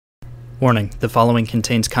Warning, the following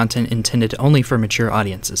contains content intended only for mature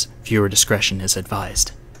audiences. Viewer discretion is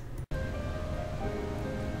advised.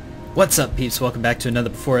 What's up, peeps? Welcome back to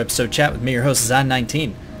another Before Episode Chat with me, your host,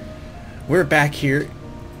 Zon19. We're back here.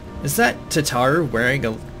 Is that Tatar wearing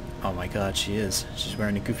a... Oh my god, she is. She's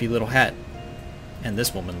wearing a goofy little hat. And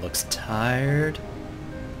this woman looks tired.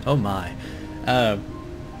 Oh my.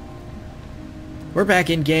 We're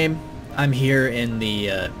back in game. I'm here in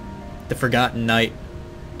the Forgotten Night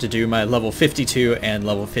to do my level 52 and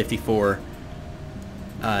level 54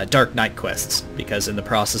 Dark Knight quests, because in the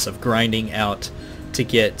process of grinding out to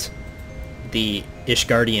get the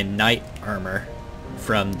Ishgardian Knight armor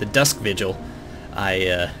from the Dusk Vigil,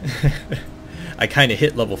 I I kind of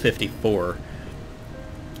hit level 54.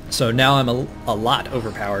 So now I'm a lot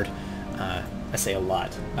overpowered. I say a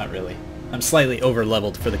lot, not really. I'm slightly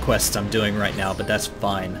over-leveled for the quests I'm doing right now, but that's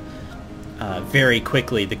fine. Very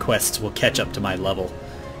quickly the quests will catch up to my level.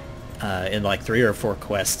 In like 3 or 4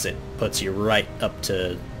 quests it puts you right up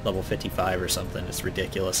to level 55 or something. It's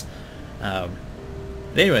ridiculous. But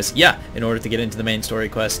anyways, yeah, in order to get into the main story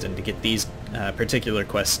quest and to get these particular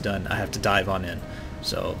quests done, I have to dive on in.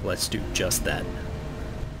 So let's do just that.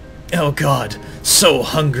 Oh god, so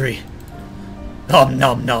hungry. Om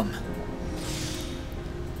nom nom.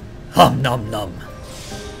 Om nom nom.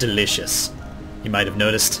 Delicious. You might have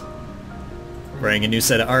noticed. Wearing a new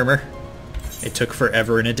set of armor. It took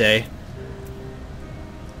forever and a day.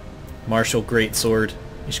 Martial Greatsword,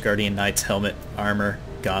 Ishgardian Knight's helmet, armor,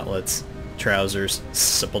 gauntlets, trousers,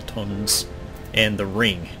 simpletons, and the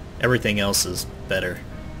ring. Everything else is better.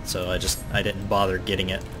 So I didn't bother getting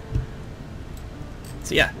it.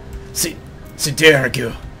 So yeah.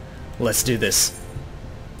 Sideragu. Let's do this.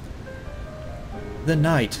 The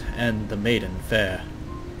knight and the maiden fair.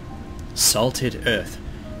 Salted earth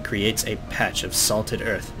creates a patch of salted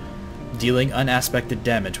earth, dealing unaspected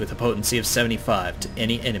damage with a potency of 75 to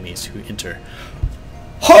any enemies who enter.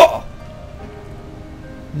 Ha!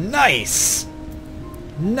 Nice!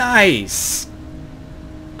 Nice!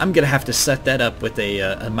 I'm gonna have to set that up with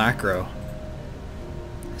a macro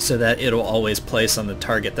so that it'll always place on the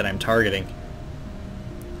target that I'm targeting.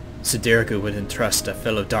 Sideragu would entrust a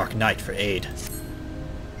fellow Dark Knight for aid.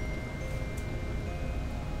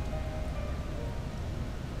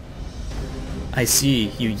 I see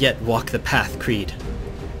you yet walk the path, Kreed,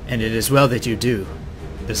 and it is well that you do.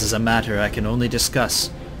 This is a matter I can only discuss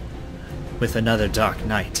with another Dark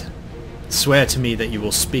Knight. Swear to me that you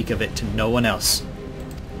will speak of it to no one else.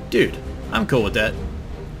 Dude, I'm cool with that.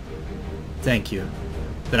 Thank you.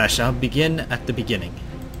 Then I shall begin at the beginning.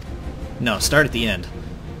 No, start at the end.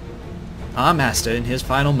 Our master, in his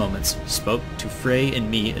final moments, spoke to Frey and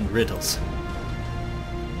me in riddles.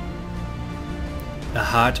 A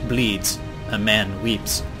heart bleeds. A man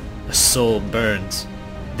weeps, a soul burns,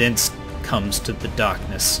 thence comes to the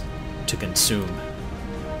darkness to consume.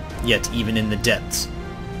 Yet even in the depths,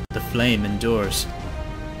 the flame endures.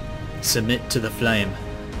 Submit to the flame,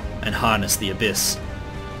 and harness the abyss.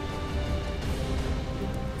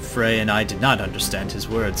 Frey and I did not understand his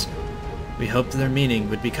words. We hoped their meaning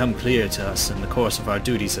would become clear to us in the course of our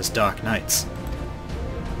duties as Dark Knights.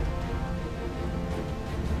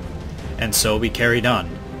 And so we carried on,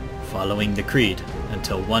 following the Kreed,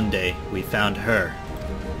 until one day we found her.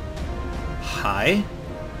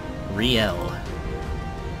 Riel.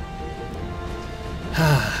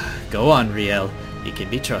 Go on, Riel. You can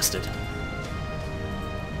be trusted.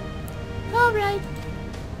 Alright.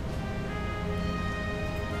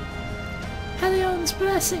 Hydaelyn's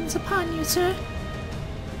blessings upon you, sir.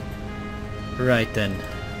 Right then.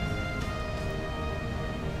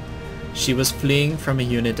 She was fleeing from a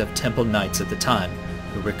unit of Temple Knights at the time,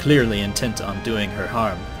 who were clearly intent on doing her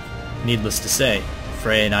harm. Needless to say,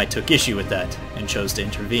 Frey and I took issue with that, and chose to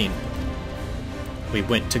intervene. We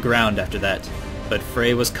went to ground after that, but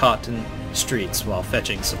Frey was caught in streets while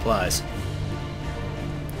fetching supplies.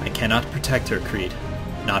 I cannot protect her, Kreed.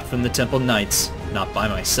 Not from the Temple Knights, not by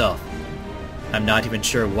myself. I'm not even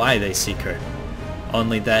sure why they seek her.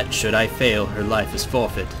 Only that, should I fail, her life is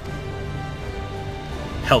forfeit.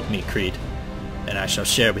 Help me, Kreed, and I shall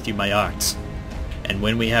share with you my arts. And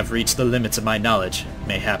when we have reached the limits of my knowledge,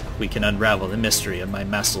 mayhap we can unravel the mystery of my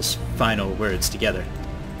master's final words together.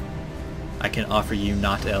 I can offer you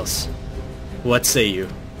naught else. What say you?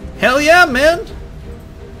 Hell yeah, man!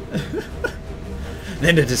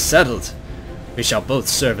 Then it is settled. We shall both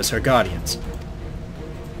serve as her guardians.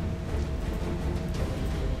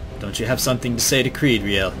 Don't you have something to say to Kreed,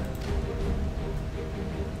 Riel?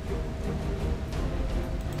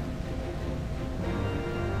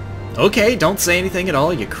 Okay, don't say anything at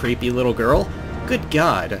all, you creepy little girl. Good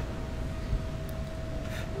God.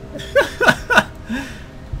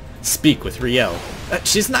 speak with Riel.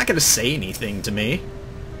 She's not gonna say anything to me.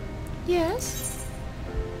 Yes?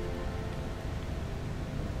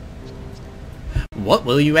 What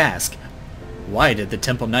will you ask? Why did the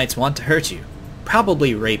Temple Knights want to hurt you?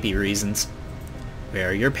 Probably rapey reasons. Where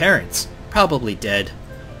are your parents? Probably dead.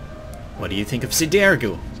 What do you think of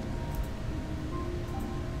Sidergu?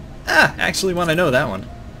 Actually want to know that one.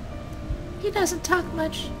 He doesn't talk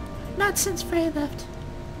much. Not since Frey left.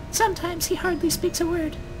 Sometimes he hardly speaks a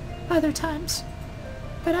word. Other times.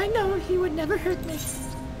 But I know he would never hurt me.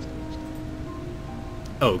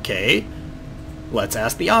 Okay. Let's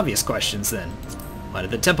ask the obvious questions then. Why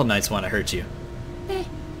did the Temple Knights want to hurt you?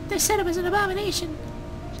 They said it was an abomination.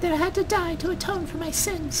 That I had to die to atone for my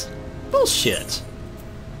sins. Bullshit.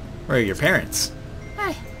 Where are your parents?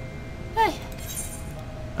 I...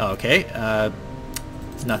 Okay,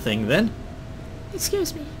 nothing then?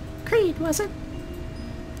 Excuse me. Kreed, was it?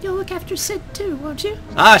 You'll look after Sid too, won't you?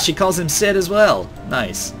 She calls him Sid as well.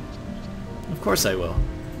 Nice. Of course I will.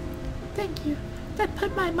 Thank you. That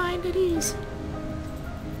put my mind at ease.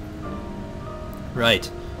 Right.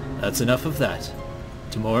 That's enough of that.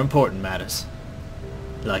 To more important matters.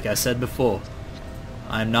 Like I said before,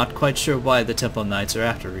 I'm not quite sure why the Temple Knights are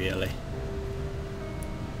after Riele.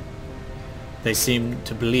 They seem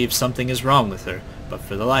to believe something is wrong with her, but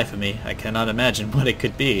for the life of me, I cannot imagine what it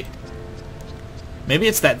could be. Maybe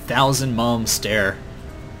it's that 1,000-mom stare.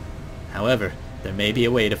 However, there may be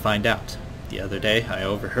a way to find out. The other day, I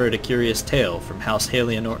overheard a curious tale from House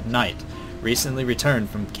Hydaelyn Knight, recently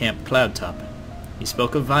returned from Camp Cloudtop. He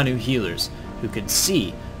spoke of Vanu healers, who could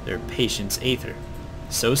see their patient's aether.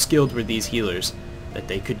 So skilled were these healers, that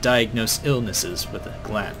they could diagnose illnesses with a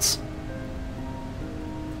glance.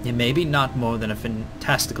 It may be not more than a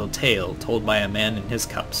fantastical tale told by a man in his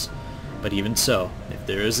cups, but even so, if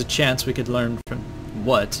there is a chance we could learn from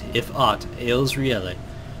what, if aught, ails Riele,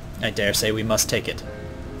 I dare say we must take it.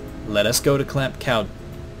 Let us go to Camp Cloudtop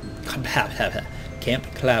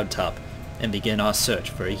and begin our search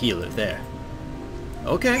for a healer there.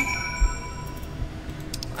 Okay.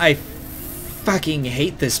 I fucking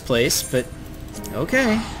hate this place, but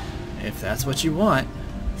okay, if that's what you want.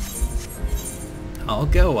 I'll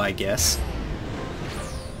go, I guess.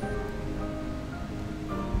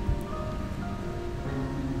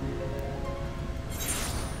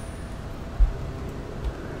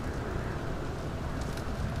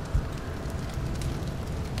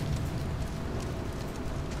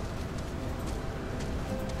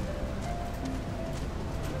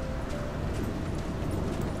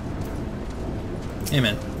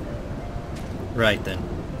 Amen. Right then.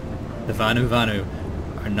 The Vanu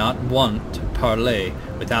are not wont to parley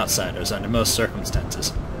with outsiders under most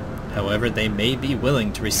circumstances. However, they may be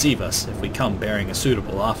willing to receive us if we come bearing a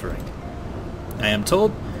suitable offering. I am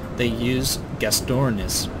told they use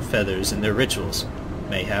Gastornis feathers in their rituals.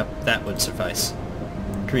 Mayhap that would suffice.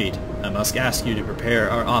 Kreed, I must ask you to prepare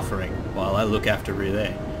our offering while I look after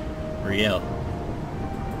Riel.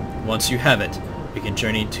 Once you have it, we can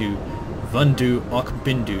journey to Vundu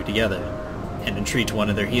Okbindu together, and entreat one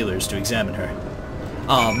of their healers to examine her.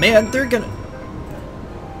 Aw man, they're gonna...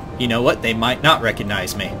 You know what? They might not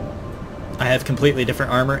recognize me. I have completely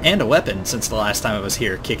different armor and a weapon since the last time I was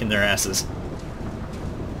here, kicking their asses.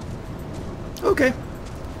 Okay.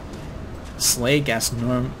 Slay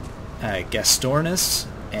Gastornis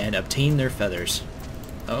and obtain their feathers.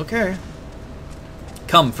 Okay.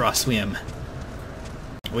 Come, Frostwim.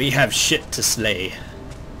 We have shit to slay.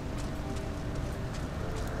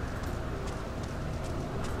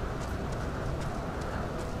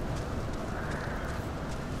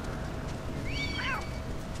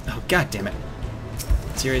 Oh, god damn it.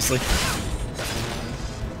 Seriously?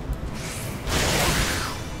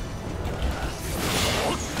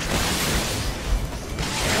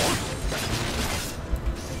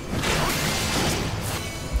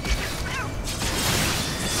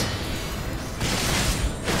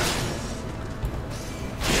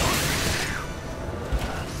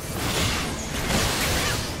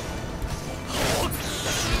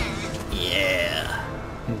 Yeah.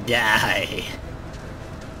 Die.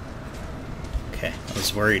 Okay, I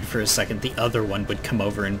was worried for a second the other one would come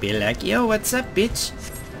over and be like, yo, what's up, bitch?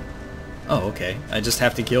 Oh, okay. I just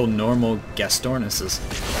have to kill normal Gastornises.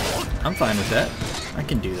 I'm fine with that. I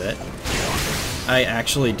can do that. I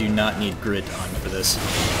actually do not need grit on for this.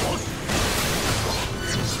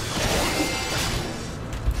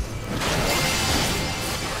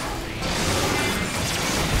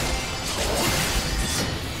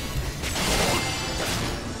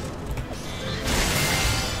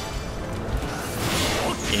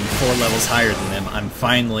 Being 4 levels higher than them, I'm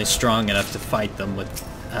finally strong enough to fight them with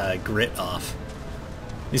grit off.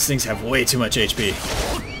 These things have way too much HP.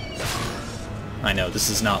 I know, this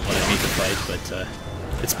is not what I need to fight, but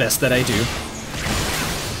it's best that I do.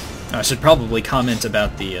 I should probably comment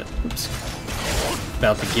about the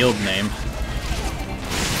about the guild name.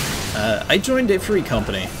 I joined a free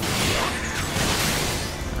company.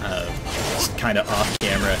 It's kind of off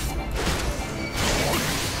camera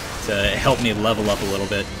to help me level up a little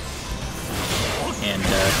bit. And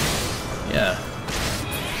yeah.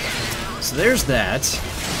 So there's that.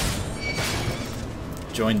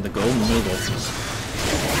 Joined the Golden Moogle.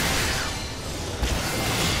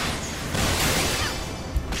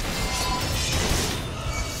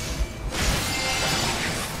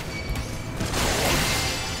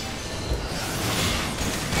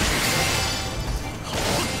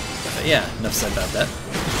 But yeah, enough said about that.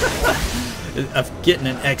 I'm getting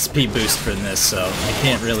an XP boost from this, so I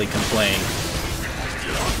can't really complain.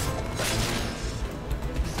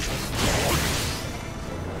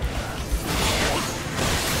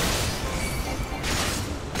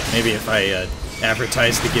 Maybe if I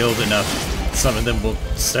advertise the guild enough, some of them will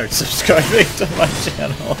start subscribing to my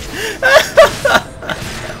channel.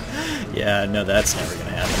 Yeah, no, that's never gonna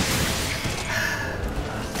happen.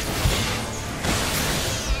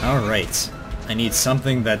 Alright. I need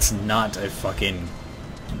something that's not a fucking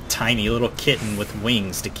tiny little kitten with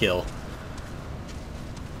wings to kill.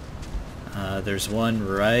 There's one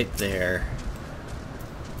right there.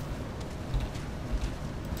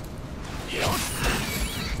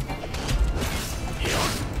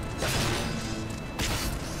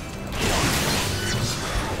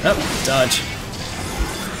 Oh, dodge.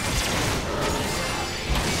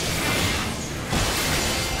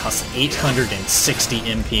 Costs 860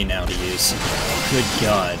 MP now to use. Good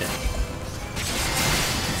God.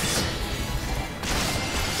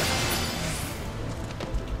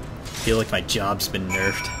 Feel like my job's been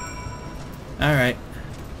nerfed. Alright.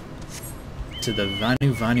 To the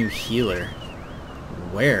Vanu Vanu healer.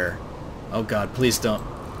 Where? Oh God, please don't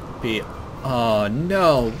be... Oh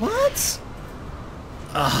no, what?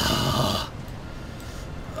 Oh,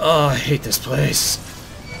 I hate this place.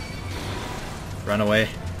 Run away.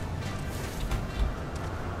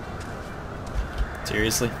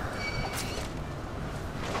 Seriously?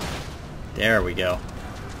 There we go.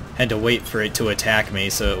 Had to wait for it to attack me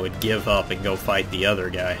so it would give up and go fight the other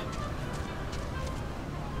guy.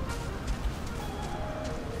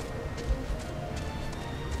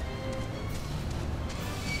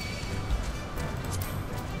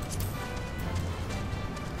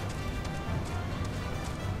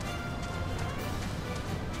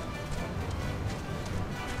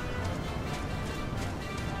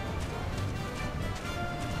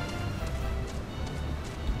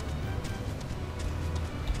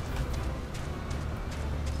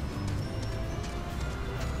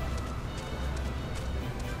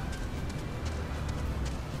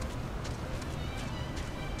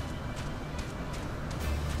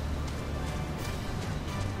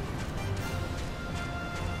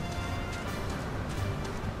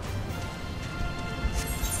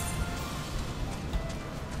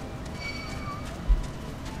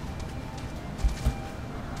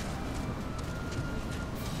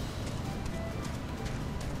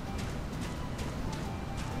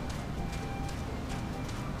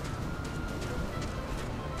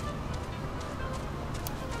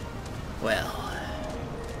 Well.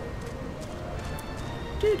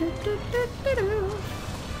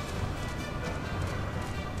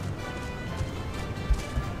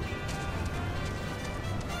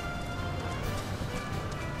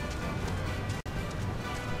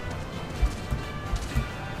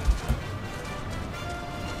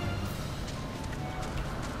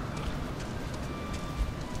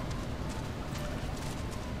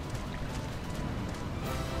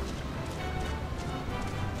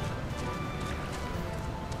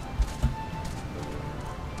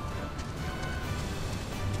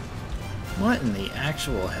 What in the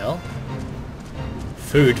actual hell?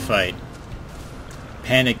 Food fight.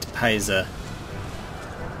 Panicked Paisa.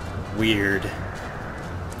 Weird.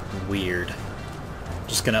 Weird.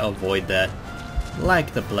 Just gonna avoid that.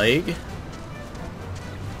 Like the plague.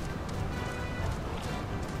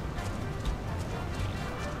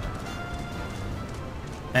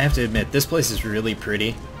 I have to admit, this place is really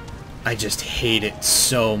pretty. I just hate it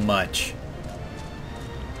so much.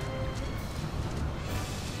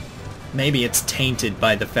 Maybe it's tainted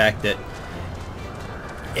by the fact that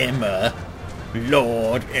Emma,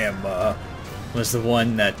 Lord Emma, was the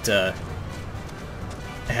one that I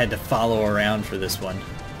had to follow around for this one.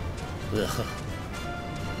 Ugh.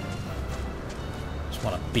 Just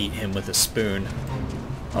want to beat him with a spoon.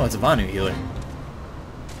 Oh, it's a Vanu healer.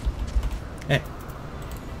 Hey.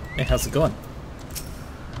 Hey, how's it going?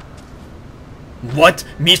 What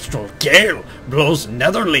mistral gale blows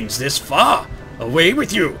netherlings this far? Away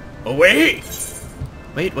with you! Away!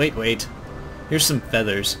 Wait. Here's some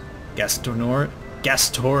feathers.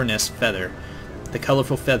 Gastornis feather. The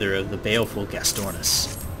colorful feather of the baleful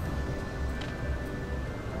Gastornis.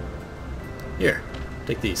 Here,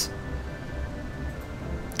 take these.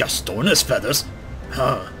 Gastornis feathers?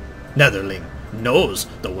 Huh. Netherling knows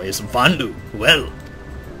the ways of Vanlu well.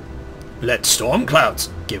 Let storm clouds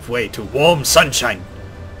give way to warm sunshine.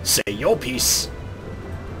 Say your piece.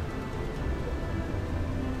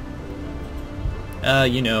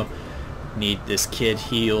 You know, need this kid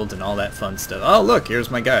healed and all that fun stuff. Oh, look,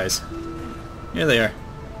 here's my guys. Here they are.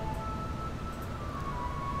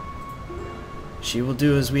 She will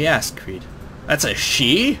do as we ask, Kreed. That's a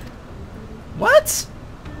she? What?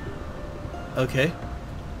 Okay.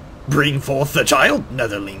 Bring forth the child,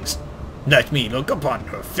 Netherlings. Let me look upon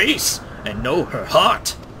her face and know her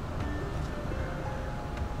heart.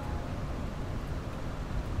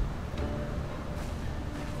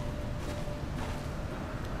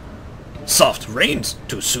 Soft rains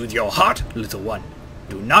to soothe your heart, little one.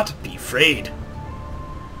 Do not be afraid.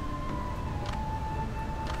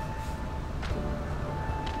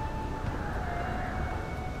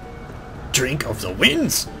 Drink of the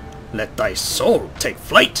winds. Let thy soul take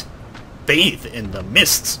flight. Bathe in the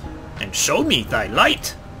mists and show me thy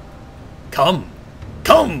light. Come,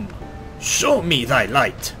 come, show me thy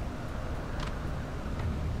light.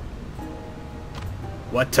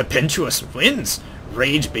 What tempestuous winds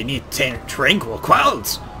rage beneath tranquil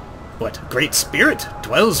clouds? What great spirit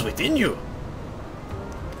dwells within you?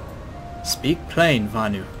 Speak plain,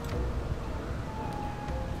 Vanu.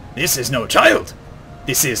 This is no child.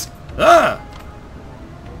 This is... Ah!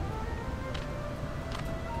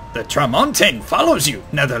 The Tramontane follows you,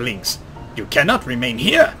 Netherlings. You cannot remain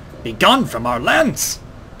here. Be gone from our lands.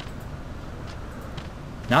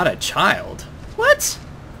 Not a child. What?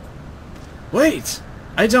 Wait,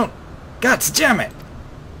 I don't... God damn it.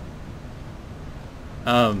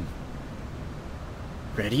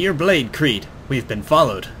 Ready your blade, Kreed. We've been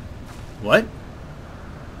followed. What?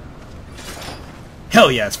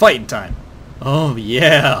 Hell yeah, it's fighting time. Oh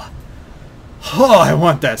yeah. Oh, I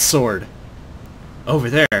want that sword. Over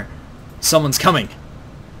there. Someone's coming.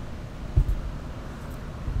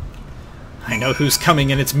 I know who's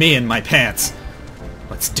coming and it's me in my pants.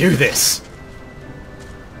 Let's do this.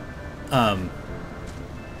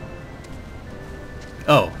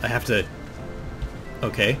 Oh, I have to...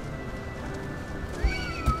 Okay.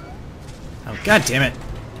 Oh, god damn it.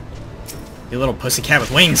 You little pussycat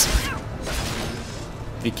with wings.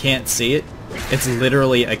 If you can't see it, it's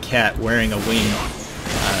literally a cat wearing a wing.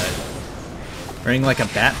 Wearing like a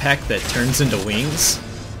backpack that turns into wings.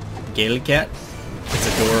 Gaelic cat. It's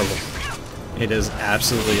adorable. It is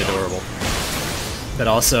absolutely adorable. But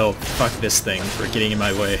also, fuck this thing for getting in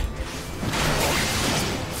my way.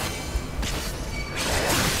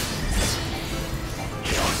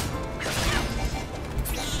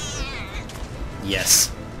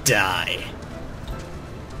 Yes. Die.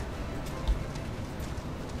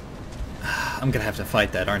 I'm gonna have to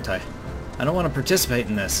fight that, aren't I? I don't want to participate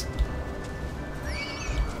in this.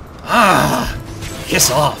 Ah!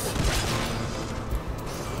 Piss off!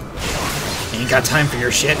 Ain't got time for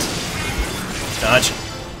your shit. Dodge.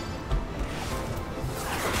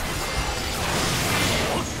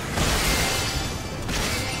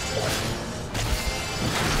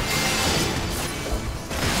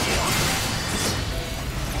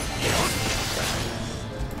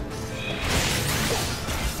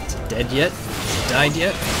 Is it dead yet? Has it died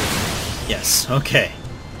yet? Yes, okay.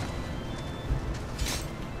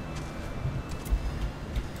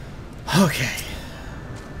 Okay.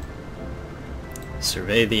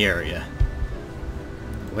 Survey the area.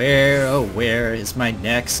 Where, oh where is my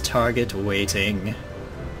next target waiting?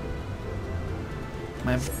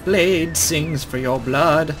 My blade sings for your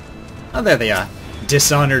blood. Oh, there they are.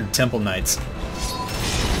 Dishonored Temple Knights.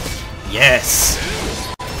 Yes!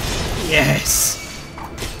 Yes!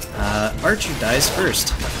 Archer dies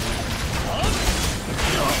first.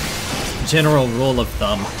 General rule of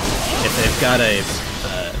thumb. If they've got a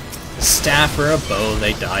staff or a bow,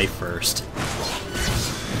 they die first.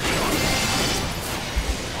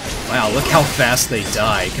 Wow, look how fast they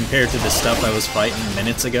die compared to the stuff I was fighting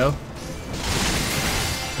minutes ago.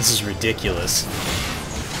 This is ridiculous.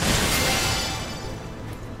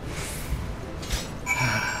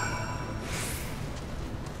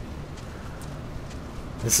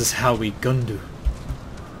 This is how we gundu.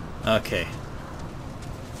 Okay.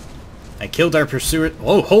 I killed our pursuer.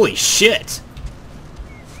 Oh, holy shit!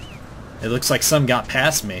 It looks like some got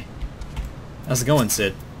past me. How's it going,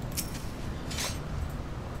 Sid?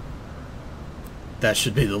 That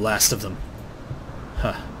should be the last of them.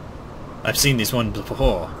 Huh. I've seen these ones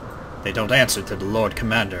before. They don't answer to the Lord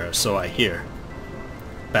Commander, or so I hear.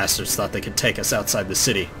 Bastards thought they could take us outside the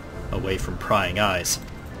city, away from prying eyes.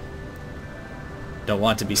 Don't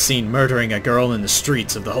want to be seen murdering a girl in the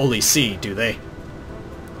streets of the Holy See, do they?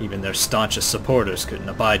 Even their staunchest supporters couldn't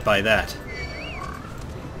abide by that.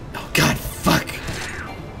 Oh god, fuck!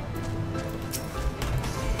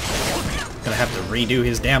 Gonna have to redo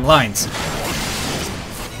his damn lines.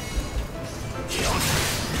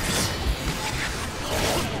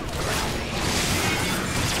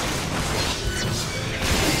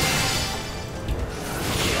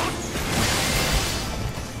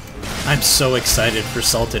 I'm so excited for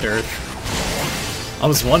Salted Earth. I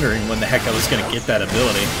was wondering when the heck I was going to get that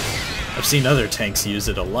ability. I've seen other tanks use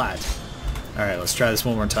it a lot. Alright, let's try this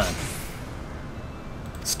one more time.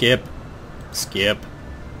 Skip. Skip.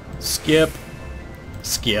 Skip.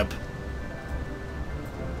 Skip.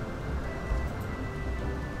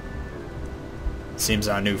 Seems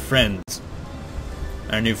our new friend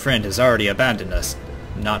has already abandoned us.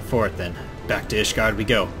 Not for it then. Back to Ishgard we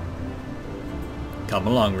go. Come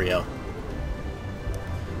along, Riel.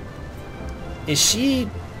 Is she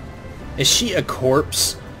a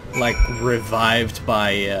corpse, like, revived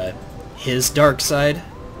by his dark side?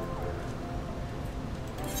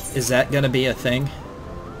 Is that gonna be a thing?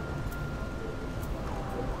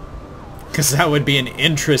 Because that would be an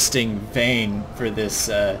interesting vein for this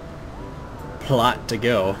plot to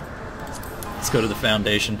go. Let's go to the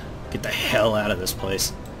Foundation. Get the hell out of this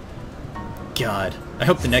place. God. I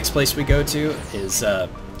hope the next place we go to is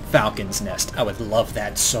Falcon's Nest. I would love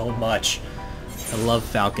that so much. I love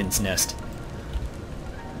Falcon's Nest.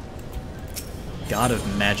 God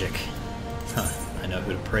of Magic. Huh. I know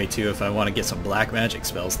who to pray to if I want to get some black magic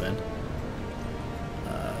spells then.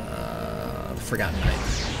 The Forgotten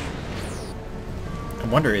Knight. I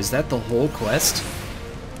wonder, is that the whole quest?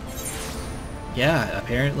 Yeah,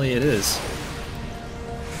 apparently it is.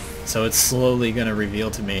 So it's slowly gonna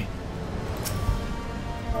reveal to me.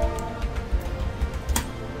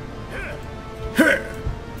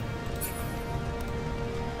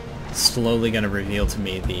 Slowly gonna reveal to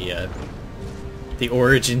me the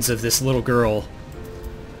origins of this little girl.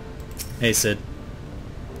 Hey, Sid.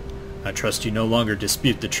 I trust you no longer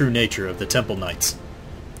dispute the true nature of the Temple Knights.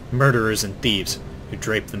 Murderers and thieves who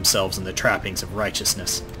drape themselves in the trappings of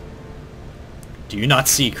righteousness. Do you not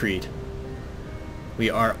see, Kreed? We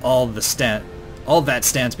are all that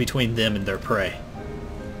stands between them and their prey.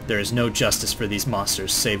 There is no justice for these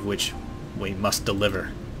monsters, save which we must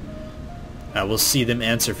deliver. I will see them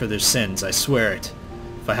answer for their sins, I swear it.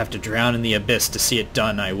 If I have to drown in the abyss to see it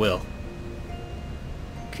done, I will.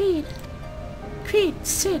 Kreed,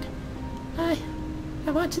 Sid, I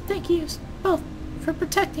want to thank you both for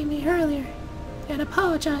protecting me earlier, and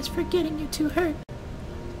apologize for getting you too hurt.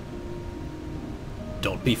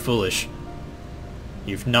 Don't be foolish.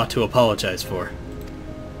 You've naught to apologize for.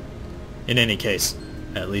 In any case,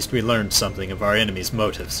 at least we learned something of our enemy's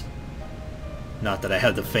motives. Not that I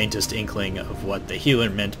have the faintest inkling of what the healer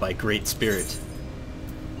meant by Great Spirit.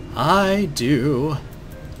 I do.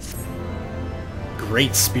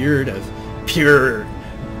 Great Spirit of pure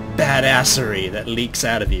badassery that leaks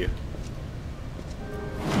out of you.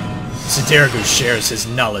 Sidergu shares his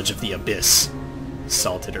knowledge of the abyss.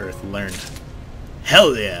 Salted Earth learned.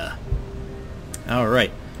 Hell yeah!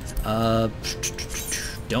 Alright.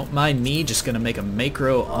 Don't mind me, just gonna make a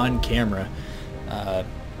macro on camera.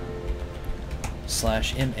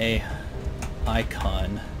 /MA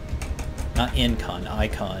icon. Not incon,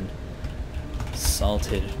 icon.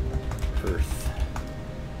 Salted Earth.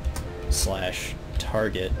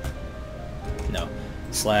 /target. No.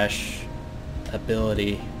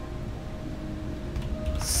 /ability.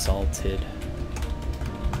 Salted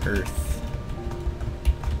Earth.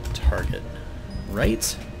 Target.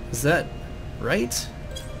 Right? Is that right?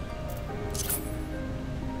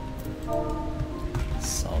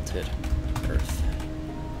 Salted Earth.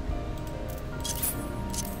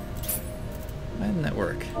 Why didn't that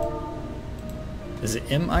work? Is it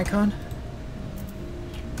M icon?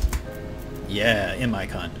 Yeah, M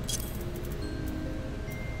icon.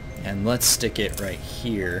 And let's stick it right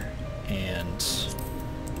here and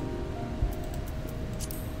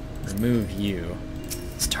remove you.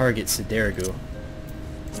 Let's target Sidergu.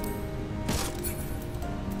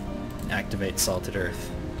 Activate Salted Earth.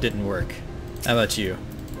 Didn't work. How about you?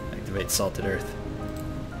 Activate Salted Earth.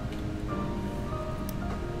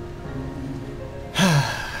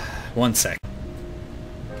 One sec.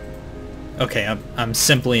 Okay, I'm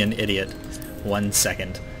simply an idiot. 1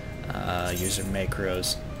 second. User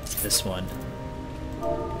macros. This one.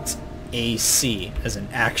 It's AC as an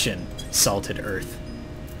action, Salted Earth.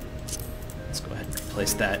 Let's go ahead and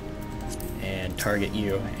replace that and target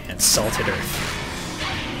you and Salted Earth.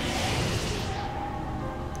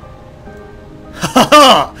 Ha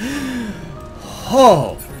ha!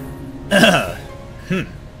 Oh!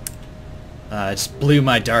 Just blew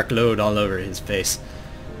my dark load all over his face.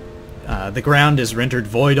 The ground is rendered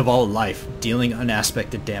void of all life, dealing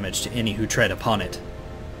unaspected damage to any who tread upon it.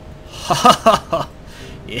 Ha ha ha!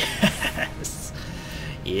 Yes!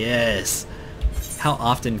 Yes! How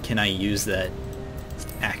often can I use that?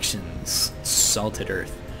 Actions. Salted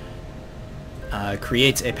Earth.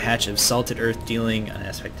 Creates a patch of Salted Earth dealing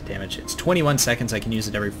unaspected damage. It's 21 seconds. I can use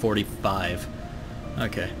it every 45.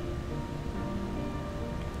 Okay.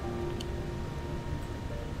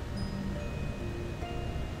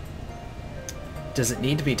 Does it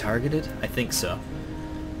need to be targeted? I think so.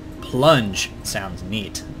 Plunge sounds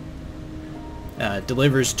neat.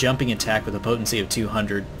 Delivers jumping attack with a potency of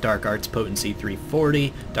 200, Dark Arts potency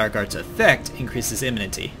 340, Dark Arts effect increases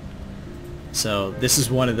immunity. So this is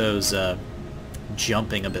one of those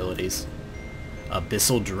jumping abilities.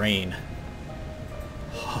 Abyssal Drain.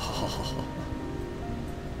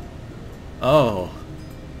 Oh.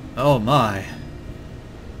 Oh my.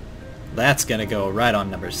 That's gonna go right on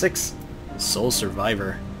number 6. Soul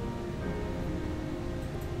Survivor.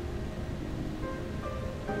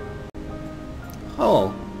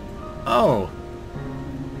 Oh. Oh.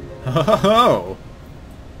 Oh.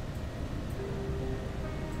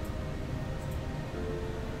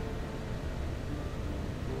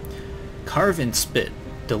 Carve and Spit.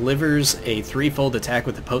 Delivers a threefold attack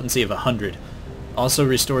with a potency of 100. Also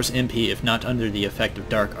restores MP if not under the effect of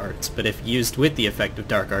Dark Arts, but if used with the effect of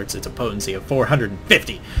Dark Arts, it's a potency of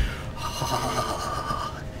 450.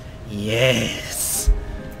 Yes.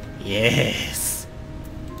 Yes.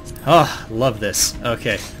 Oh, love this.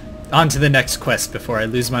 Okay. On to the next quest before I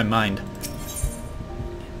lose my mind.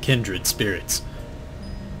 Kindred Spirits.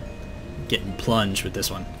 Getting plunged with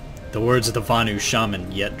this one. The words of the Vanu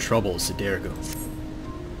shaman yet trouble Sidergo.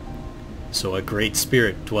 So a great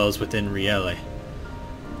spirit dwells within Riele.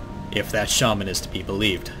 If that shaman is to be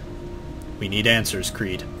believed. We need answers,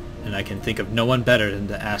 Kreed, and I can think of no one better than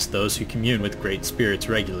to ask those who commune with great spirits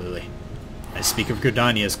regularly. I speak of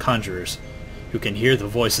Gridania's conjurers, who can hear the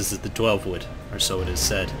voices of the Dwellwood, or so it is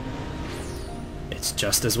said. It's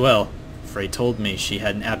just as well. Frey told me she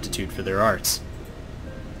had an aptitude for their arts.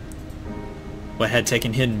 What had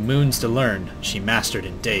taken hidden moons to learn, she mastered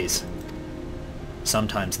in days.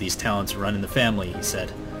 Sometimes these talents run in the family, he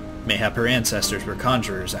said. Mayhap her ancestors were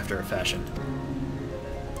conjurers after a fashion.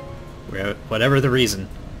 Whatever the reason,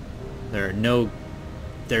 there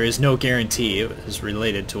is no guarantee it was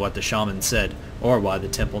related to what the shaman said, or why the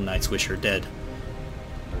temple knights wish her dead.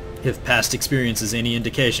 If past experience is any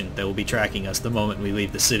indication, they will be tracking us the moment we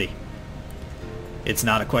leave the city. It's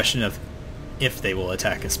not a question of if they will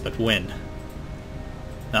attack us, but when.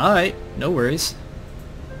 Alright, no worries.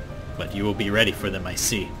 But you will be ready for them, I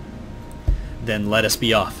see. Then let us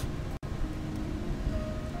be off.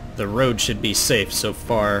 The road should be safe so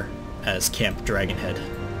far as Camp Dragonhead.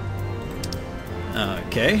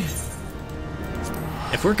 Okay.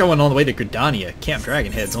 If we're going all the way to Gridania, Camp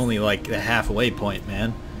Dragonhead's only like the halfway point,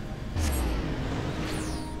 man.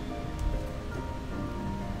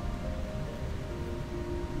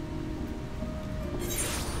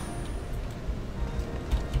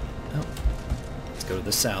 Oh. Let's go to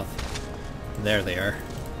the south. There they are.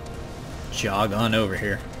 Jog on over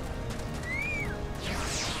here.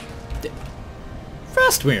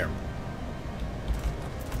 Frostworm!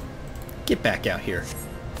 Get back out here.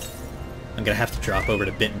 I'm gonna have to drop over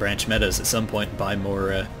to Bent Branch Meadows at some point and buy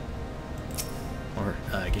more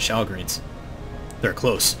Gishal greens. They're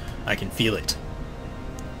close. I can feel it.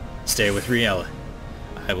 Stay with Riele.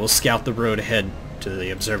 I will scout the road ahead to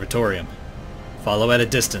the observatorium. Follow at a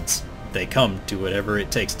distance. If they come, do whatever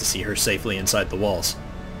it takes to see her safely inside the walls.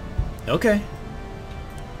 Okay.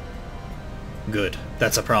 Good.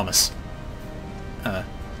 That's a promise.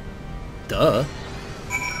 Duh.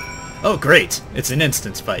 Oh, great! It's an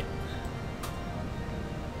instance fight.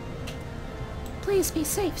 Please be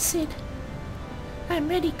safe, Sid. I'm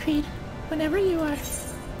ready, Kreed. Whenever you are.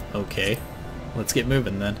 Okay. Let's get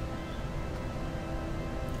moving then.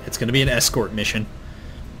 It's gonna be an escort mission.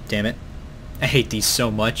 Damn it. I hate these so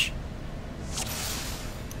much.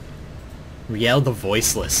 Riele the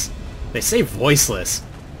Voiceless. They say voiceless.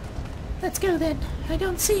 Let's go then. I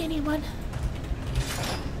don't see anyone.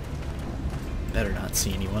 Better not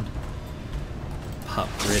see anyone. Pop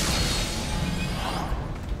grid.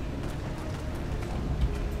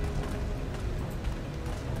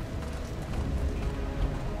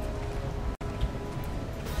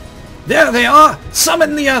 There they are!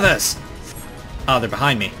 Summon the others! Oh, they're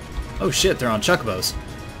behind me. Oh shit, they're on chocobos.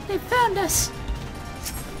 They found us.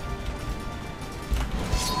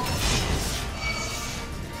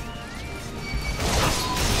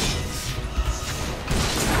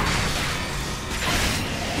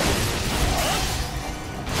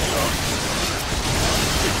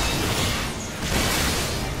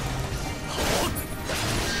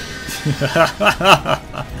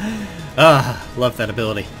 Love that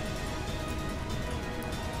ability.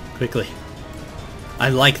 Quickly. I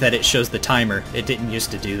like that it shows the timer. It didn't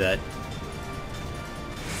used to do that.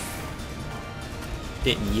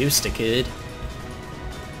 Didn't used to, kid.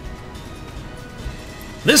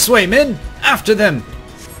 This way, men! After them!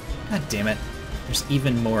 God damn it. There's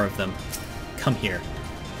even more of them. Come here.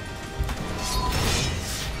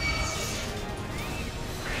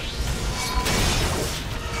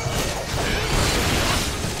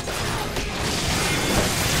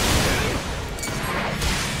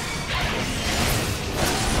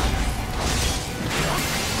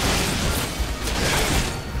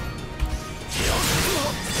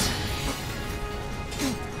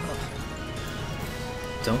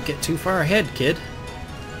 Don't get too far ahead, kid.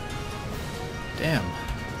 Damn.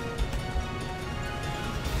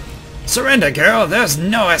 Surrender, girl! There's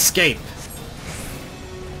no escape!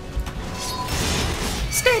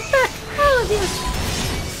 Stay back, all of you.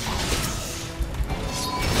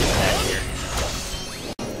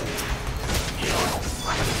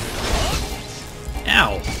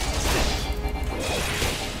 Ow!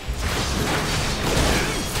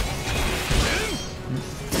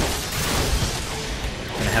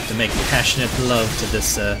 Have to make passionate love to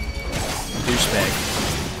this douchebag.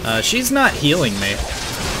 She's not healing me.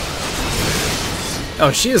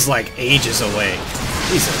 Oh, she is like ages away.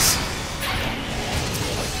 Jesus.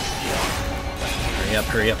 Hurry up,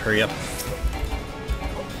 hurry up, hurry up.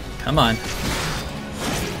 Come on.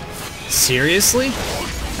 Seriously?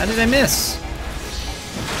 How did I miss?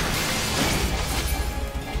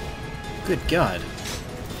 Good God.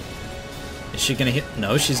 Is she gonna hit?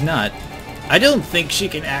 No, she's not. I don't think she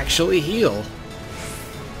can actually heal.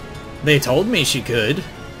 They told me she could.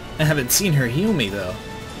 I haven't seen her heal me, though.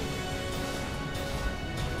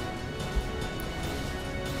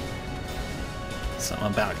 Something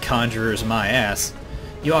about conjurers my ass.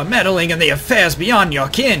 You are meddling in the affairs beyond your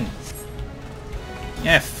kin!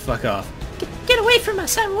 Eh, fuck off. Get away from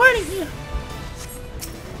us, I'm warning you.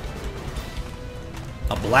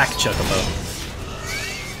 A black chocobo.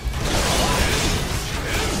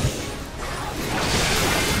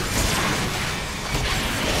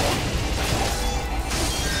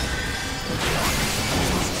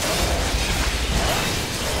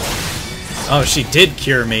 Oh, she did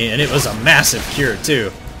cure me, and it was a massive cure, too.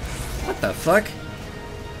 What the fuck?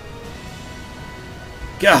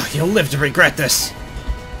 God, you'll live to regret this.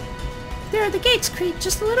 There are the gates, Kreed,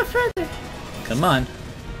 just a little further. Come on.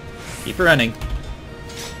 Keep running.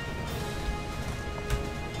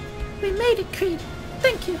 We made it, Kreed.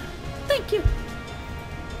 Thank you. Thank you.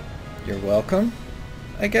 You're welcome,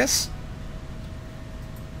 I guess?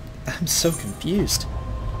 I'm so confused.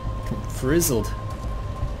 I'm frizzled.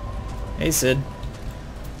 Hey, Sid.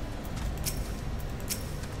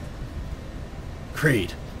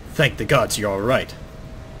 Kreed, thank the gods you're alright.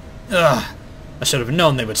 Ugh, I should have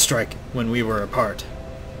known they would strike when we were apart.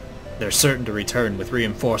 They're certain to return with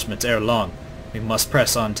reinforcements ere long. We must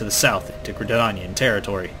press on to the south into Gridanian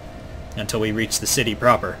territory. Until we reach the city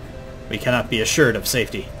proper, we cannot be assured of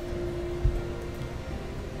safety.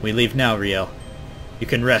 We leave now, Riel. You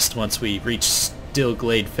can rest once we reach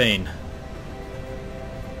Stillglade Fane.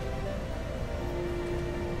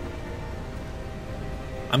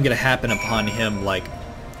 I'm gonna happen upon him, like,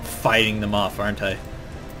 fighting them off, aren't I?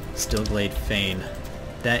 Stillglade Fane.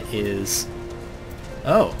 That is...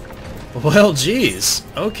 Oh. Well, geez.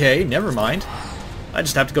 Okay, never mind. I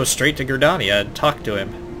just have to go straight to Gridania and talk to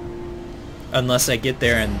him. Unless I get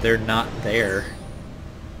there and they're not there.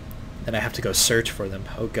 Then I have to go search for them.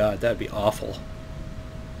 Oh god, that'd be awful.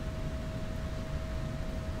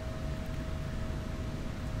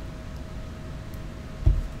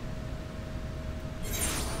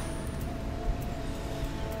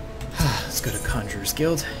 Let's go to Conjurer's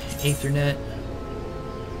Guild. Aethernet.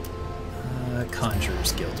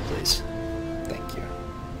 Conjurer's Guild, please. Thank you.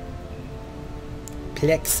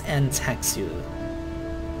 Plex and Taxu.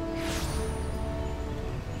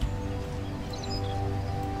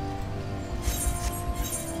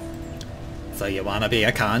 So you wanna be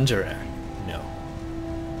a conjurer? No.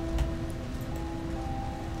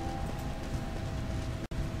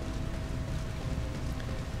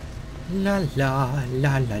 La la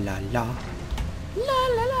la la la la. La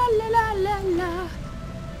la la la la la la.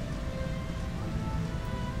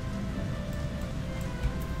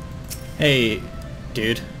 Hey,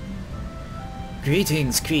 dude.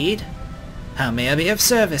 Greetings, Kreed. How may I be of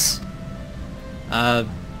service? Have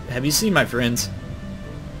you seen my friends?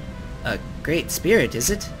 A great spirit, is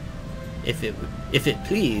it? If it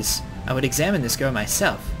please, I would examine this girl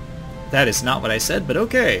myself. That is not what I said, but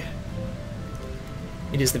okay.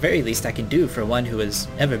 It is the very least I can do for one who has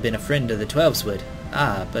ever been a friend of the Twelveswood.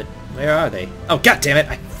 Ah, but where are they? Oh, god damn it!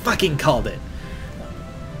 I fucking called it!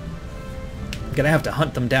 I'm gonna have to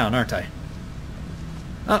hunt them down, aren't I?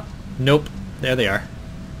 Oh, nope. There they are.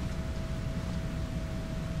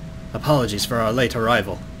 Apologies for our late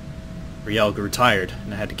arrival. Riel grew tired,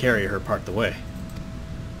 and I had to carry her part the way.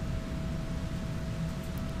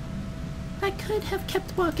 I could have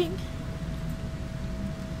kept walking.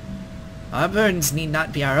 Our burdens need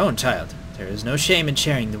not be our own, child. There is no shame in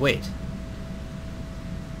sharing the weight.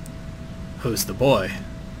 Who's the boy?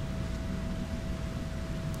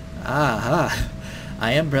 Ah,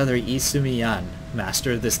 I am Brother Isumiyan,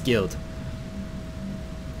 master of this guild.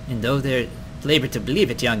 And though there labor to believe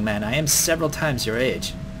it, young man, I am several times your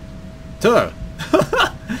age. Tuh!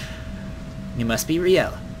 You must be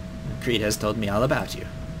Riel. Kreed has told me all about you.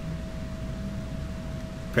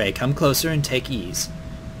 Pray come closer and take ease.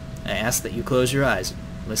 I ask that you close your eyes and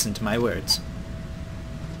listen to my words.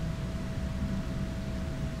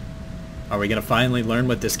 Are we gonna finally learn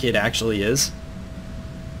what this kid actually is?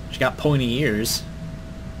 She got pointy ears.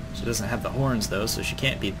 She doesn't have the horns though, so she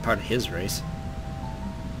can't be part of his race.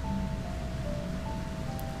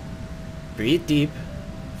 Breathe deep.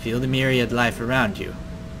 Feel the myriad life around you.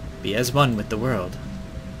 Be as one with the world.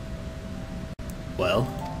 Well?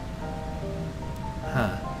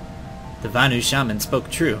 Huh. The Vanu shaman spoke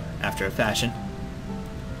true, after a fashion.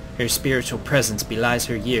 Her spiritual presence belies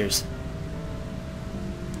her years.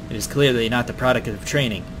 It is clearly not the product of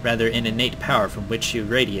training, rather an innate power from which she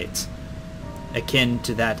radiates, akin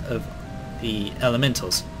to that of the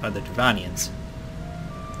elementals or the Dravanians.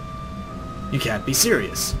 You can't be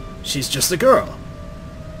serious. She's just a girl.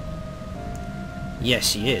 Yes,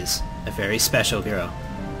 she is. A very special girl.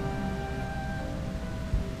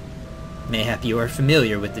 Mayhap you are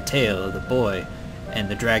familiar with the tale of the boy and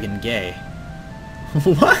the dragon Gay.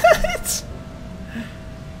 What?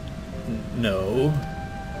 No.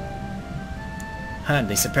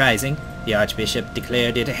 Hardly surprising. The Archbishop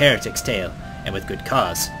declared it a heretic's tale, and with good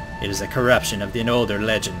cause. It is a corruption of an older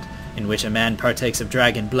legend, in which a man partakes of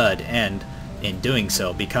dragon blood and, in doing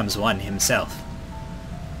so, becomes one himself.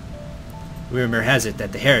 Rumor has it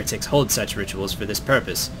that the heretics hold such rituals for this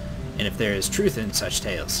purpose, and if there is truth in such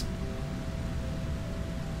tales.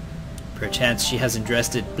 Perchance she has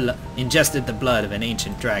ingested the blood of an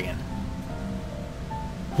ancient dragon.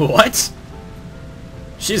 What?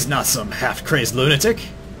 She's not some half-crazed lunatic.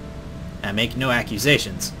 I make no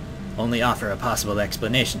accusations, only offer a possible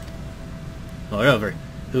explanation. Moreover,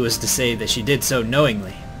 who is to say that she did so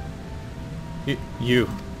knowingly? You.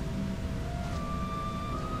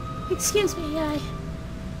 Excuse me,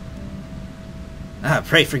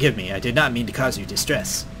 Pray forgive me, I did not mean to cause you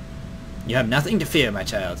distress. You have nothing to fear, my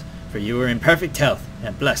child, for you are in perfect health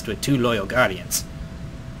and blessed with 2 loyal guardians.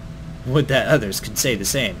 Would that others could say the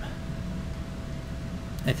same.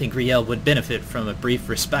 I think Riel would benefit from a brief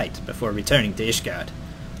respite before returning to Ishgard,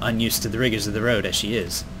 unused to the rigors of the road as she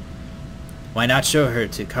is. Why not show her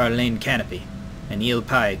to Carlane Canopy? An eel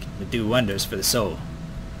pie would do wonders for the soul.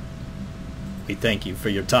 We thank you for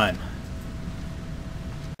your time.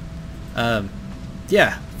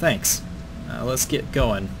 Yeah, thanks. Let's get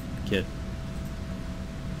going, kid.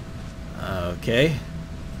 Okay.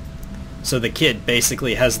 So the kid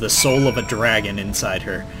basically has the soul of a dragon inside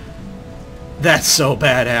her. That's so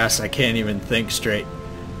badass, I can't even think straight.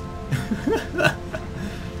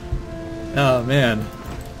 Oh, man.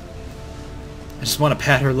 I just want to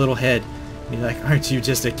pat her little head. Be like, aren't you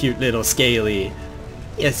just a cute little scaly?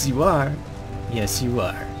 Yes, you are. Yes, you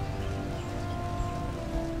are.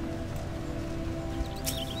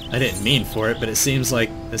 I didn't mean for it, but it seems like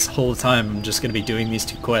this whole time I'm just going to be doing these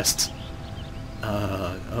 2 quests.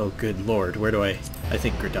 Oh good lord, where do I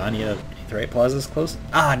think Gridania Aetheryte Plaza is close?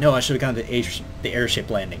 Ah, no, I should have gone to the airship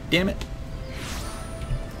landing. Damn it.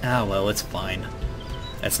 Ah, well, it's fine.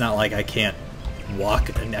 It's not like I can't walk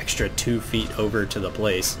an extra 2 feet over to the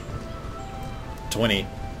place.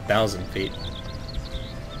 20,000 feet.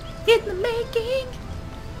 in the making.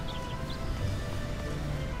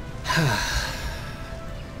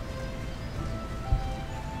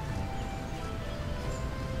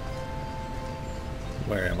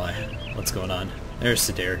 Where am I? What's going on? There's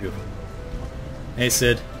Sid Ergu. Hey,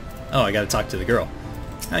 Sid. Oh, I gotta talk to the girl.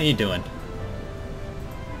 How you doing?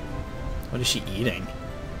 What is she eating?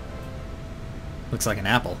 Looks like an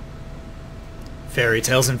apple. Fairy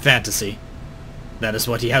tales and fantasy. That is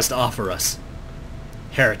what he has to offer us.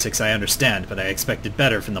 Heretics I understand, but I expected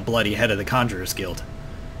better from the bloody head of the Conjurers Guild.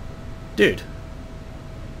 Dude.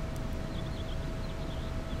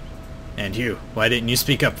 And you, why didn't you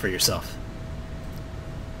speak up for yourself?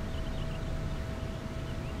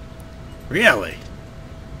 Really?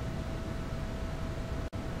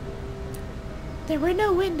 There were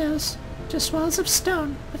no windows, just walls of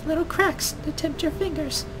stone with little cracks to tempt your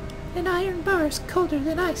fingers, and iron bars colder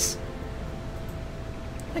than ice.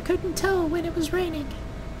 I couldn't tell when it was raining,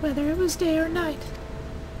 whether it was day or night.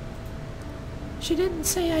 She didn't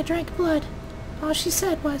say I drank blood. All she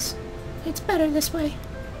said was, "It's better this way."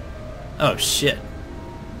 Oh shit.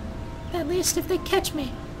 At least if they catch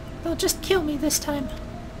me, they'll just kill me this time.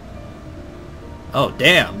 Oh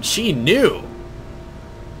damn, she knew!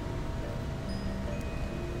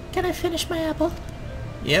 Can I finish my apple?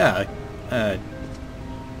 Yeah,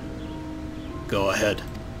 Go ahead.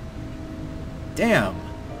 damn.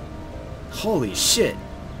 Holy shit.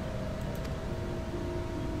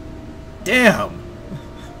 Damn!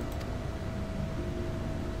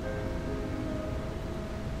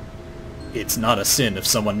 It's not a sin if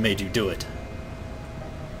someone made you do it.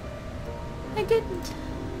 I didn't.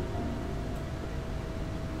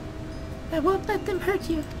 I won't let them hurt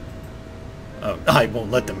you. Oh, I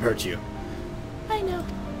won't let them hurt you. I know.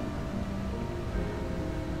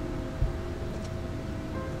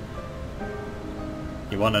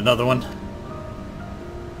 You want another one?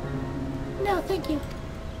 No, thank you.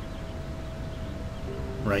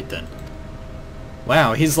 Right then.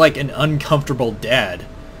 Wow, he's like an uncomfortable dad.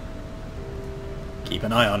 Keep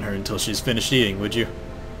an eye on her until she's finished eating, would you?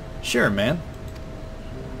 Sure, man.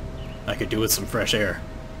 I could do with some fresh air.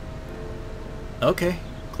 Okay,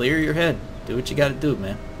 clear your head. Do what you gotta do,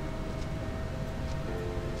 man.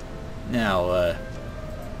 Now,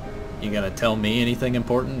 you gonna tell me anything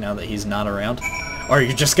important now that he's not around? Or are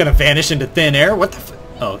you just gonna vanish into thin air? What the f-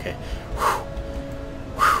 Oh, okay.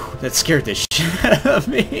 Whew. Whew. That scared the shit out of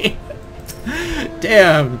me.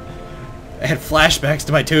 Damn. I had flashbacks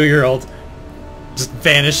to my 2-year-old just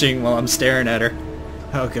vanishing while I'm staring at her.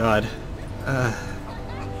 Oh god.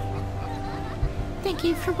 Thank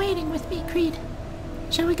you for waiting with me, Kreed.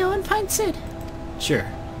 Shall we go and find Sid? Sure.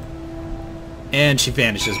 And she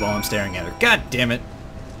vanishes while I'm staring at her. God damn it.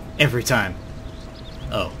 Every time.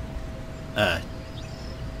 Oh. Huh.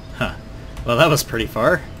 Well, that was pretty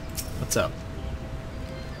far. What's up?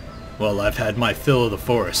 Well, I've had my fill of the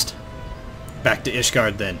forest. Back to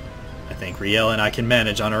Ishgard then. I think Riel and I can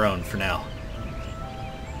manage on our own for now.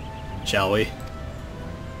 Shall we?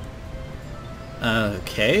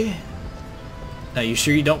 Okay. Are you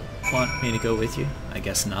sure you don't want me to go with you? I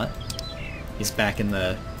guess not. He's back in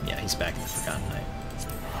the... Yeah, he's back in the Forgotten Night.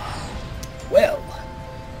 Well,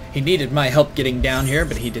 he needed my help getting down here,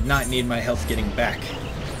 but he did not need my help getting back.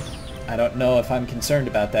 I don't know if I'm concerned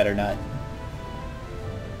about that or not.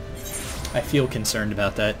 I feel concerned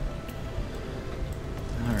about that.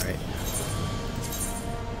 Alright.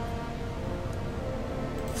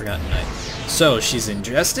 Forgotten Night. So, she's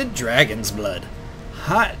ingested dragon's blood.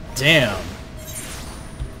 Hot damn.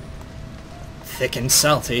 Thick and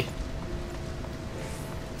salty.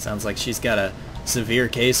 Sounds like she's got a severe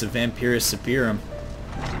case of Vampirus severum.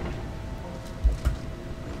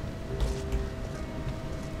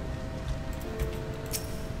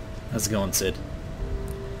 How's it going, Sid?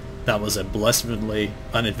 That was a blessedly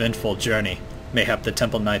uneventful journey. Mayhap the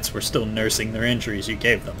Temple Knights were still nursing their injuries you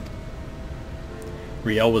gave them.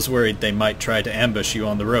 Riel was worried they might try to ambush you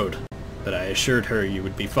on the road, but I assured her you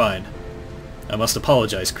would be fine. I must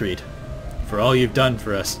apologize, Kreed, for all you've done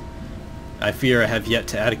for us. I fear I have yet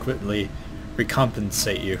to adequately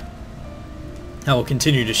recompensate you. I will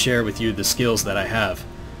continue to share with you the skills that I have.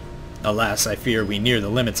 Alas, I fear we near the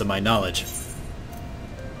limits of my knowledge.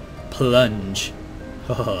 Plunge.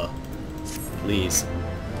 Haha. Please.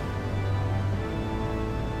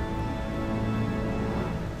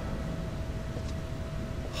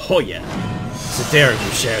 Oh yeah.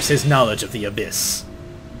 Zedarigu shares his knowledge of the Abyss.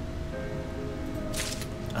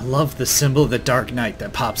 I love the symbol of the Dark Knight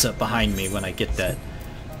that pops up behind me when I get that.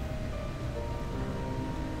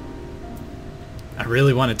 I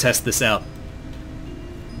really want to test this out.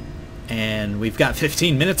 And we've got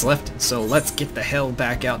 15 minutes left, so let's get the hell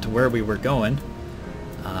back out to where we were going.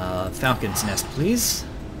 Falcon's Nest, please.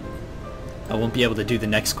 I won't be able to do the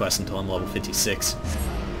next quest until I'm level 56.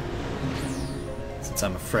 Since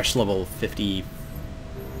I'm a fresh level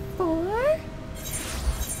 54?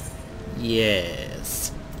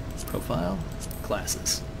 Yes. Profile,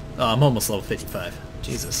 classes. Oh, I'm almost level 55.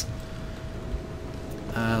 Jesus.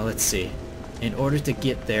 Let's see. In order to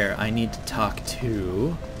get there, I need to talk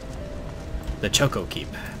to the Choco Keep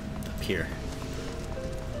up here.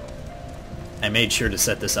 I made sure to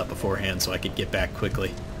set this up beforehand so I could get back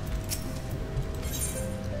quickly.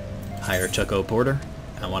 Hire Choco Porter.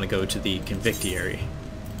 I want to go to the Convictiary.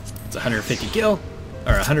 It's 150 gil,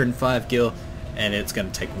 or 105 gil, and it's going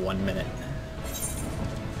to take 1 minute.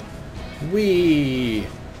 Whee!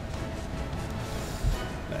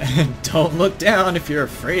 Don't look down if you're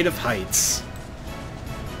afraid of heights.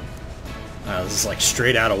 This is like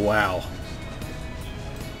straight out of WoW.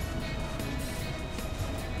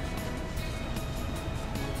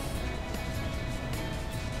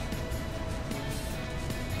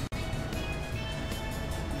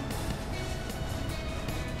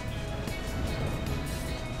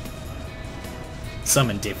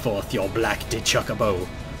 Summon forth your black Chocobo.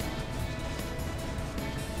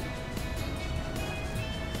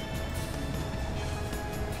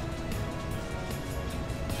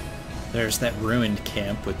 There's that ruined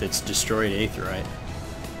camp with its destroyed aetheryte.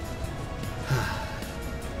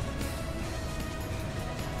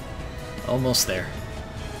 Almost there.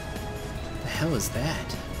 The hell is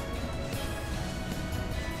that?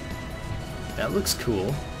 That looks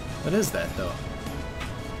cool. What is that, though?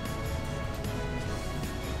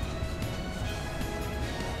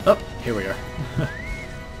 Oh, here we are.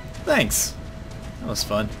 Thanks. That was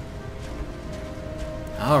fun.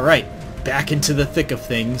 Alright, back into the thick of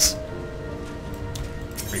things.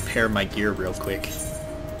 Repair my gear real quick.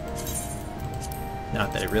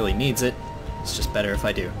 Not that it really needs it. It's just better if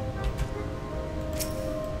I do.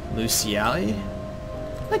 Luciali?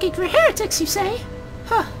 Looking for heretics, you say?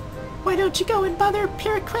 Huh. Why don't you go and bother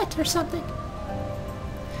Pyriquet or something?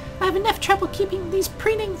 I have enough trouble keeping these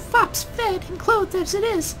preening fops fed and clothed as it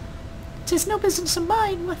is. 'Tis no business of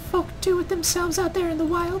mine what folk do with themselves out there in the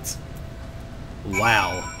wilds.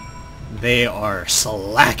 Wow. They are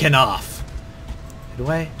slacking off. Do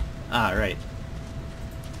I? Ah, right.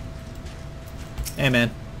 Hey,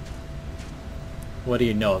 man. What do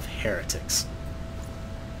you know of heretics?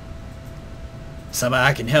 Something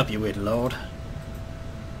I can help you with, Lord.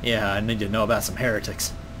 Yeah, I need to know about some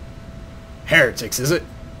heretics. Heretics, is it?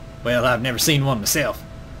 Well, I've never seen one myself.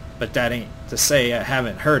 But that ain't to say I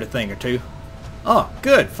haven't heard a thing or two. Oh,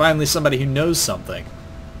 good. Finally somebody who knows something.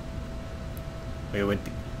 We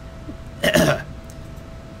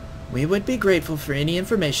would be grateful for any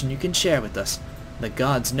information you can share with us. The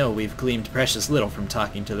gods know we've gleaned precious little from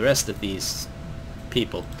talking to the rest of these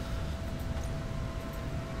people.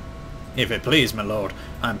 If it please, my lord,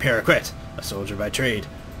 I'm Pyriquet, a soldier by trade,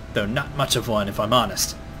 though not much of one if I'm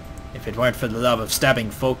honest. If it weren't for the love of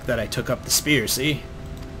stabbing folk that I took up the spear, see?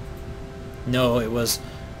 No, it was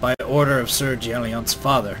by order of Sir Geliant's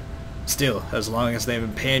father. Still, as long as they've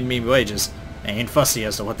been paying me wages, I ain't fussy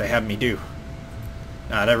as to what they have me do.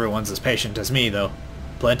 Not everyone's as patient as me, though.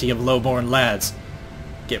 Plenty of low-born lads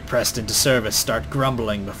get pressed into service, start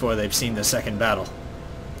grumbling before they've seen the second battle.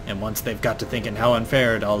 And once they've got to thinking how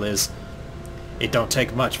unfair it all is, it don't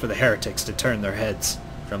take much for the heretics to turn their heads.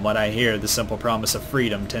 From what I hear, the simple promise of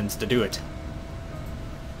freedom tends to do it.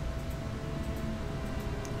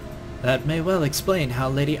 That may well explain how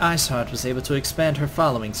Lady Iceheart was able to expand her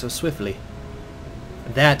following so swiftly.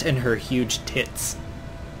 That and her huge tits.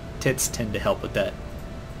 Tits tend to help with that.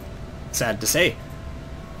 Sad to say,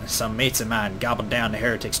 some mates of mine gobbled down the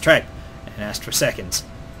heretics' tripe and asked for seconds.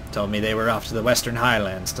 Told me they were off to the western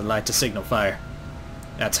highlands to light a signal fire.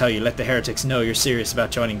 That's how you let the heretics know you're serious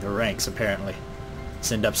about joining the ranks, apparently.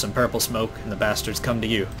 Send up some purple smoke and the bastards come to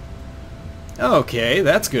you. Okay,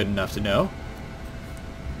 that's good enough to know.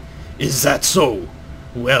 Is that so?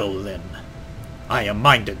 Well then, I am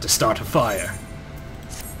minded to start a fire.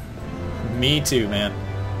 Me too, man.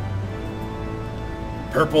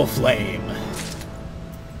 Purple Flame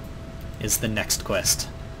is the next quest.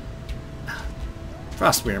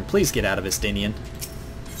 Frostwyrm, please get out of Estinian.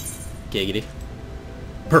 Giggity.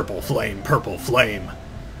 Purple Flame, Purple Flame.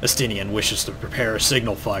 Estinian wishes to prepare a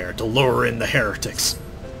signal fire to lure in the heretics.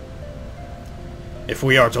 If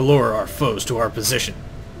we are to lure our foes to our position,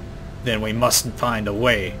 then we must find a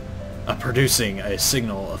way of producing a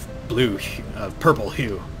signal of purple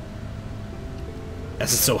hue.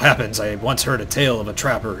 As it so happens, I once heard a tale of a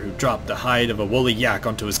trapper who dropped the hide of a woolly yak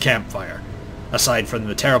onto his campfire. Aside from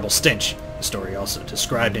the terrible stench, the story also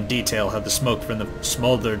described in detail how the smoke from the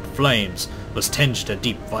smoldered flames was tinged a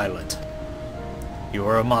deep violet. You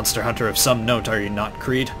are a monster hunter of some note, are you not,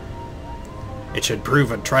 Kreed? It should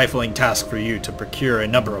prove a trifling task for you to procure a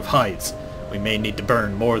number of hides. We may need to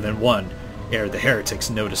burn more than one ere the heretics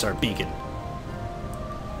notice our beacon.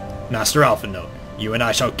 Master Alphinote, you and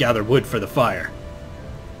I shall gather wood for the fire.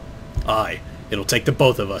 Aye, it'll take the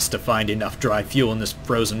both of us to find enough dry fuel in this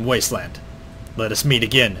frozen wasteland. Let us meet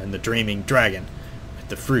again in the Dreaming Dragon with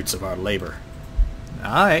the fruits of our labor.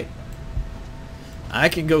 Alright. I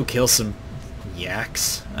can go kill some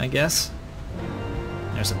yaks, I guess.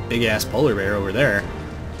 There's a big-ass polar bear over there.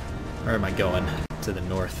 Where am I going? To the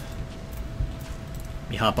north.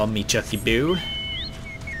 Me hop on me Chucky Boo.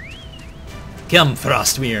 Come,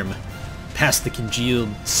 Frostworm. Past the congealed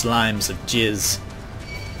slimes of jizz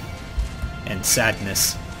and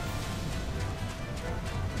sadness.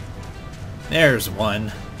 There's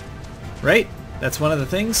one. Right? That's one of the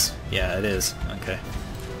things? Yeah, it is. Okay.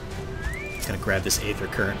 Just gonna grab this Aether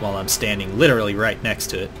Current while I'm standing literally right next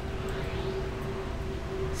to it.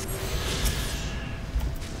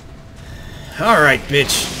 Alright,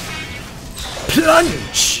 bitch.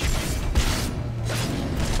 Plunge!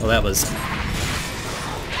 Well, that was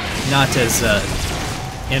not as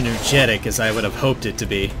energetic as I would have hoped it to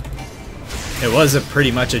be. It was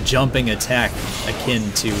pretty much a jumping attack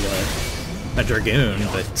akin to a Dragoon,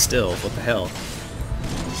 but still, what the hell?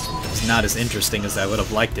 It's not as interesting as I would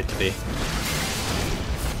have liked it to be.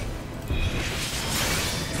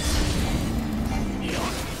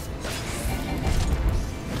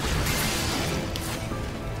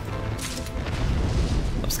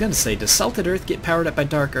 I was gonna say, does Salted Earth get powered up by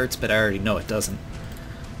Dark Arts, but I already know it doesn't.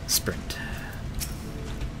 Sprint.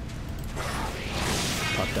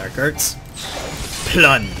 Pop Dark Arts.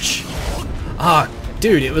 Plunge! Ah,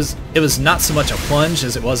 dude, it was not so much a plunge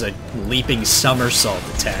as it was a leaping somersault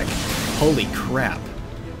attack. Holy crap.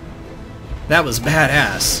 That was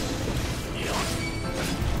badass.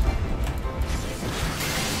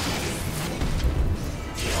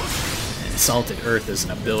 And Salted Earth is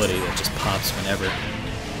an ability that just pops whenever.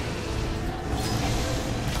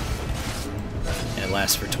 And it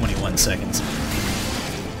lasts for 21 seconds.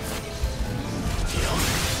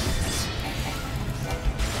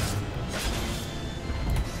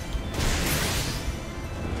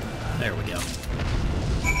 There we go.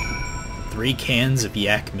 3 cans of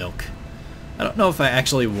yak milk. I don't know if I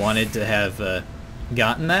actually wanted to have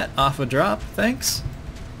gotten that off a drop, thanks.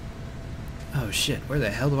 Oh shit, where the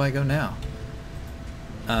hell do I go now?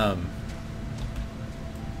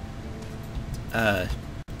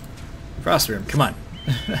 Frostworm, come on.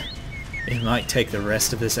 It might take the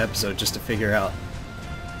rest of this episode just to figure out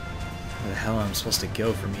where the hell I'm supposed to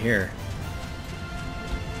go from here.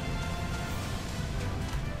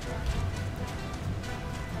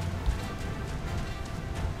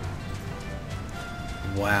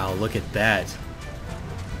 Wow, look at that.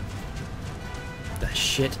 The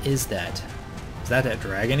shit is that? Is that that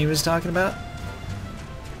dragon he was talking about?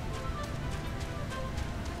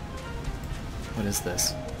 What is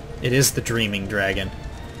this? It is the Dreaming Dragon.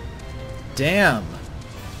 Damn!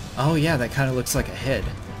 Oh yeah, that kind of looks like a head.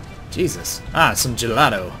 Jesus. Ah, some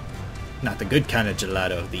gelato. Not the good kind of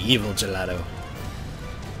gelato, the evil gelato.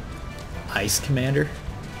 Ice Commander?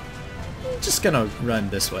 I'm just gonna run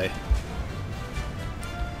this way.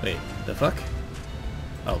 Wait, the fuck?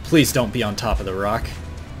 Oh, please don't be on top of the rock.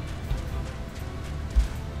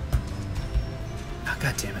 Oh,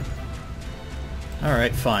 god damn it.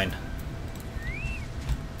 Alright, fine.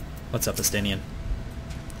 What's up, Estinian?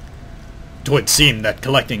 'Twould seem that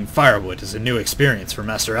collecting firewood is a new experience for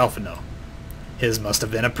Master Alphino. His must have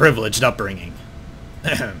been a privileged upbringing.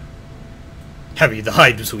 Have you the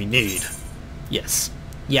hides we need? Yes,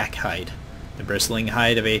 yak hide. The bristling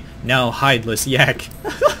hide of a now hideless yak.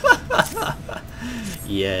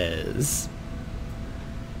 Yes.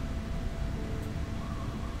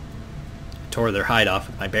 Tore their hide off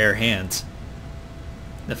with my bare hands.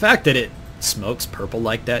 The fact that it smokes purple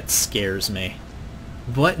like that scares me.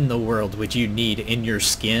 What in the world would you need in your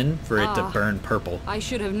skin for it to burn purple? I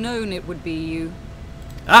should have known it would be you.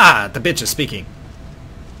 Ah, the bitch is speaking.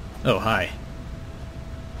 Oh, hi.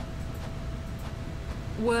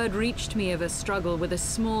 Word reached me of a struggle with a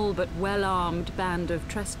small but well-armed band of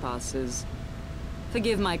trespassers.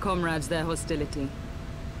 Forgive my comrades their hostility.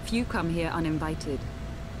 Few come here uninvited,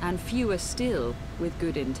 and fewer still with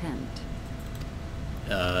good intent.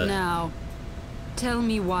 Now, tell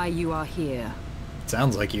me why you are here.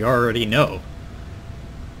 Sounds like you already know.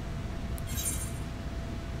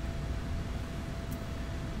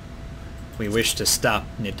 We wish to stop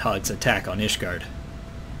Nidhogg's attack on Ishgard.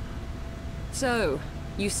 So,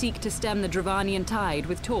 you seek to stem the Dravanian tide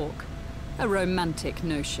with talk? A romantic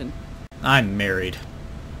notion. I'm married.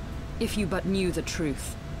 If you but knew the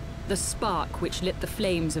truth, the spark which lit the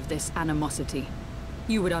flames of this animosity,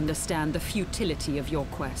 you would understand the futility of your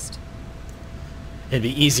quest. It'd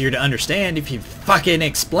be easier to understand if you fucking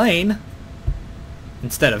explain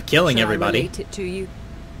instead of killing Shall everybody. I relate it to you?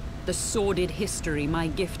 The sordid history my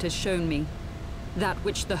gift has shown me. That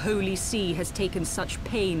which the Holy See has taken such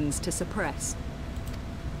pains to suppress.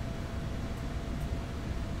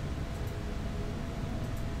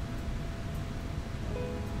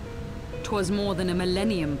 'Twas more than a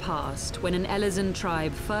millennium past when an Eorzea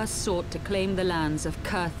tribe first sought to claim the lands of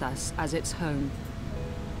Kurthas as its home.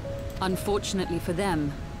 Unfortunately for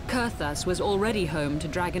them, Kurthas was already home to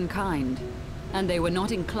dragonkind, and they were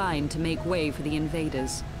not inclined to make way for the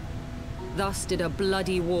invaders. Thus did a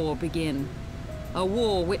bloody war begin. A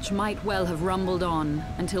war which might well have rumbled on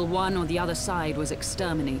until one or the other side was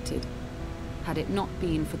exterminated, had it not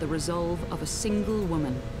been for the resolve of a single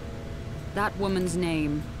woman. That woman's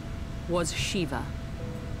name was Shiva.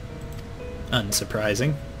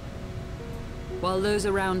 Unsurprising. While those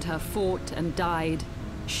around her fought and died,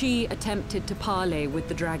 she attempted to parley with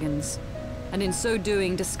the dragons, and in so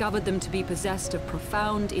doing discovered them to be possessed of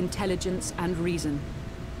profound intelligence and reason.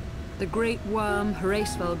 The great worm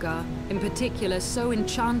Hraesvelgar, in particular, so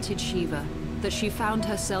enchanted Shiva that she found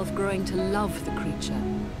herself growing to love the creature,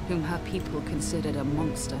 whom her people considered a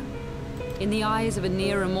monster. In the eyes of a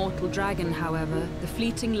near-immortal dragon, however, the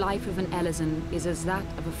fleeting life of an Eorzea is as that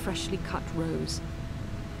of a freshly cut rose.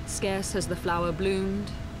 Scarce has the flower bloomed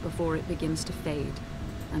before it begins to fade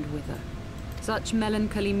and wither. Such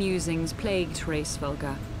melancholy musings plagued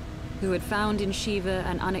Hraesvelgar, who had found in Shiva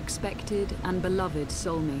an unexpected and beloved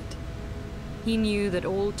soulmate. He knew that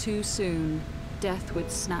all too soon, death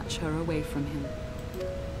would snatch her away from him.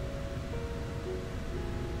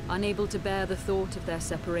 Unable to bear the thought of their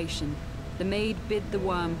separation, the maid bid the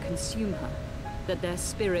worm consume her, that their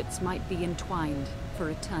spirits might be entwined for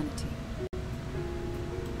eternity.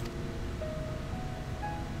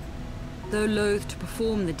 Though loath to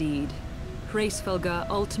perform the deed, Hraesvelgar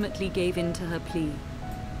ultimately gave in to her plea,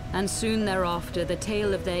 and soon thereafter the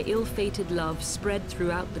tale of their ill-fated love spread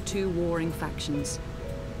throughout the two warring factions.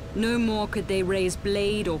 No more could they raise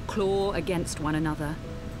blade or claw against one another,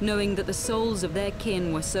 knowing that the souls of their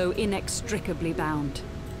kin were so inextricably bound.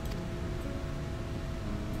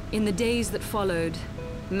 In the days that followed,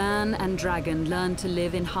 man and dragon learned to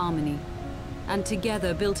live in harmony, and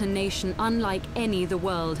together built a nation unlike any the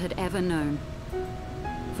world had ever known.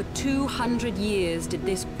 For 200 years did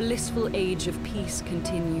this blissful age of peace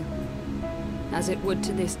continue, as it would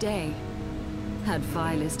to this day, had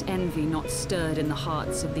vilest envy not stirred in the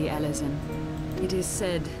hearts of the Eorzea. It is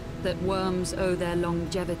said that worms owe their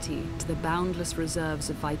longevity to the boundless reserves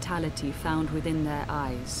of vitality found within their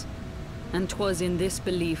eyes. And 'twas in this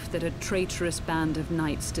belief that a traitorous band of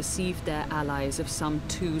knights deceived their allies of some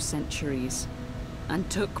 2 centuries, and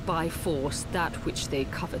took by force that which they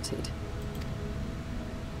coveted.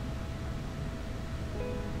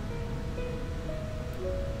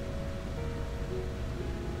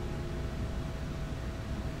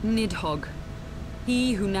 Nidhogg,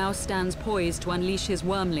 he who now stands poised to unleash his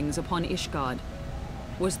wormlings upon Ishgard,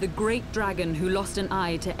 was the great dragon who lost an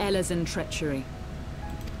eye to Eorzea treachery.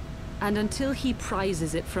 And until he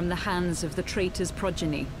prizes it from the hands of the traitor's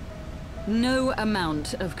progeny, no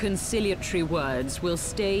amount of conciliatory words will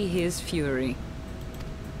stay his fury.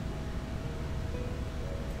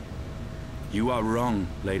 You are wrong,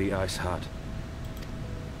 Lady Iceheart.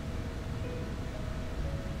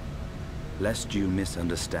 Lest you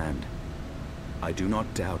misunderstand, I do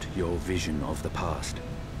not doubt your vision of the past.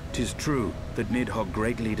 'Tis true that Nidhogg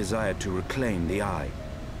greatly desired to reclaim the Eye.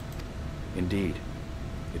 Indeed,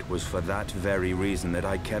 it was for that very reason that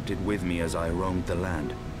I kept it with me as I roamed the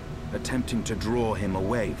land, attempting to draw him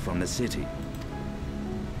away from the city.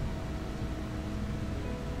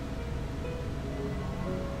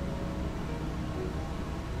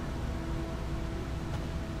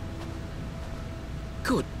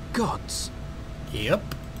 Good gods.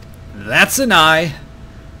 Yep. That's an eye.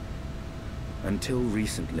 Until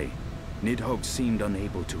recently, Nidhogg seemed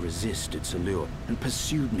unable to resist its allure and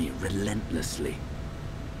pursued me relentlessly.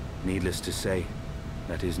 Needless to say,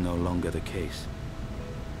 that is no longer the case.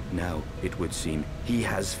 Now, it would seem, he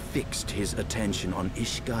has fixed his attention on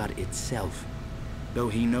Ishgard itself, though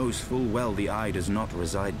he knows full well the Eye does not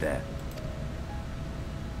reside there.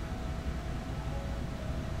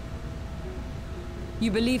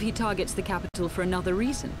 You believe he targets the capital for another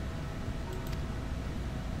reason?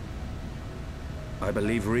 I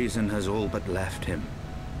believe reason has all but left him.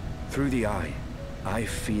 Through the Eye, I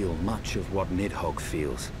feel much of what Nidhogg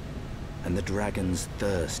feels, and the dragon's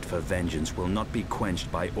thirst for vengeance will not be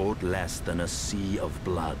quenched by aught less than a sea of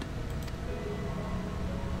blood.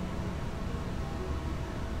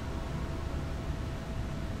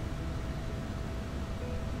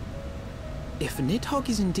 If Nidhogg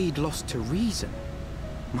is indeed lost to reason,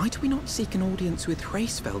 might we not seek an audience with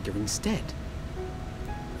Hraesvelgr instead?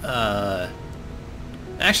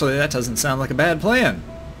 Actually, that doesn't sound like a bad plan.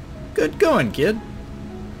 Good going, kid.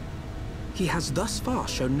 He has thus far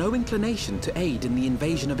shown no inclination to aid in the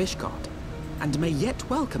invasion of Ishgard, and may yet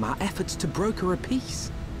welcome our efforts to broker a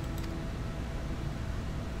peace.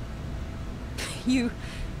 You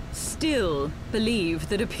still believe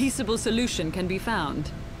that a peaceable solution can be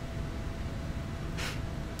found?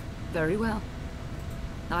 Very well.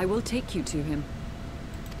 I will take you to him.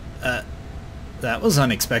 That was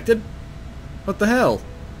unexpected. What the hell?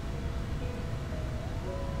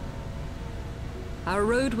 Our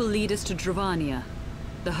road will lead us to Dravania,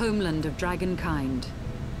 the homeland of dragonkind.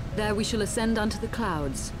 There we shall ascend unto the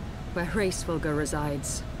clouds, where Hraesvelgr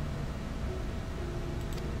resides.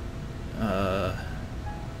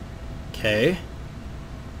 Okay.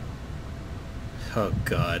 Oh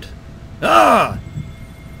god. Ah!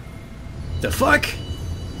 The fuck?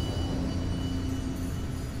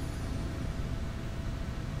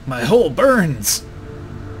 My hole burns!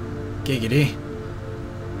 Giggity.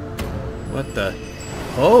 What the?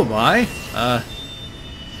 Oh my!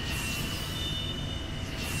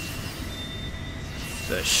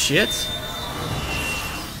 The shit?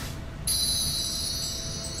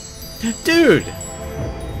 Dude!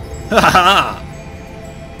 Haha!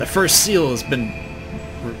 The first seal has been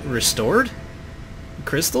restored? The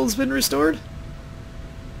crystal has been restored?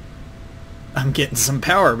 I'm getting some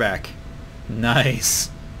power back. Nice.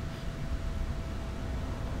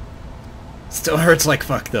 Still hurts like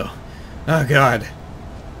fuck though. Oh god.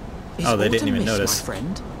 Oh, they didn't even notice. My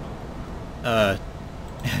friend?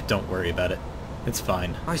 Don't worry about it. It's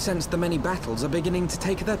fine. I sense the many battles are beginning to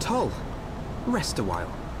take their toll. Rest a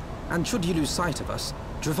while. And should you lose sight of us,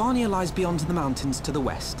 Dravania lies beyond the mountains to the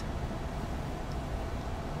west.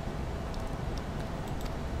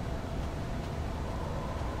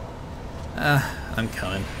 I'm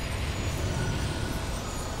coming.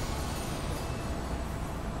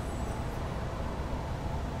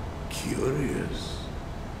 Curious.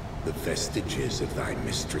 The vestiges of thy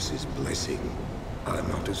mistress's blessing are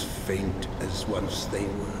not as faint as once they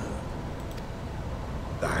were.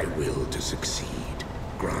 Thy will to succeed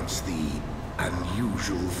grants thee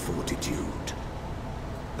unusual fortitude.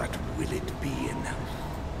 But will it be enough?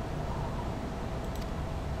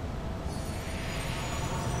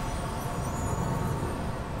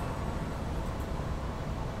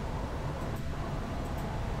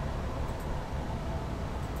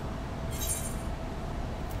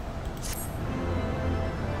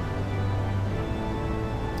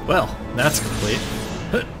 Well, that's complete.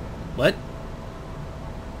 What?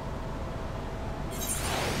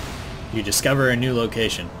 You discover a new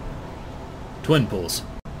location. Twin pools.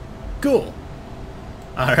 Cool.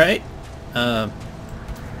 Alright.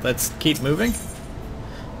 Let's keep moving.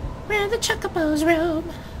 Where the chocobos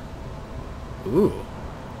roam. Ooh.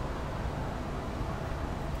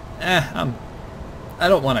 I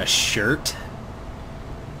don't want a shirt.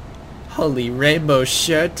 Holy rainbow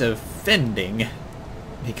shirt of fending.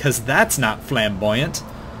 Because that's not flamboyant.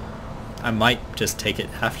 I might just take it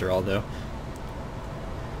after all, though.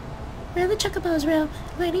 Where the chocobos roam,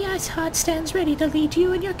 Lady Iceheart stands ready to lead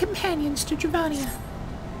you and your companions to Dravania.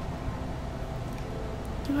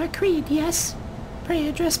 You are Kreed, yes? Pray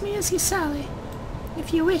address me as Ysali,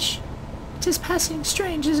 if you wish. 'Tis passing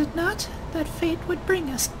strange, is it not, that fate would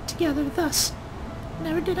bring us together thus?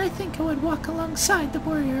 Never did I think I would walk alongside the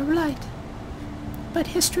warrior of light. But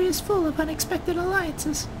history is full of unexpected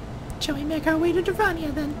alliances. Shall we make our way to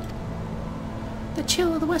Dravania, then? The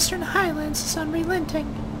chill of the western highlands is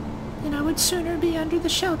unrelenting, and I would sooner be under the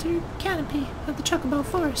sheltered canopy of the Chocobo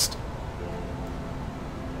Forest.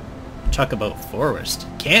 Chocobo Forest?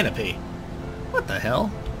 Canopy? What the hell?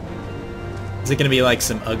 Is it gonna be like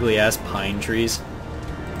some ugly-ass pine trees?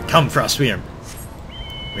 Come, Frostwyrm.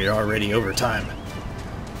 We're already over time.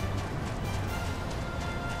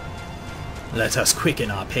 Let us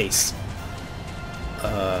quicken our pace.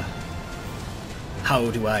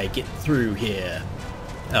 How do I get through here?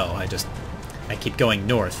 Oh, I keep going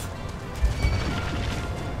north.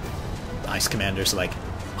 The Ice Commander's like,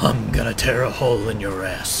 I'm gonna tear a hole in your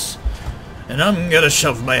ass. And I'm gonna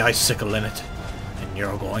shove my icicle in it. And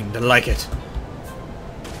you're going to like it.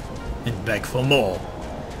 And beg for more.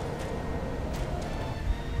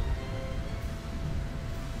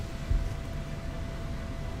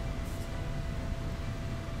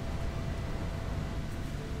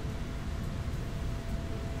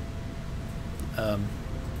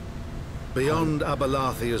 Beyond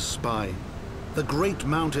Abalathia's spine, the great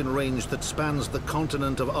mountain range that spans the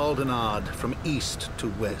continent of Aldenard from east to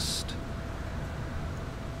west.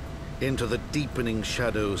 into the deepening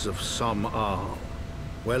shadows of Som Arl,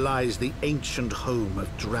 where lies the ancient home of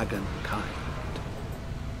dragonkind.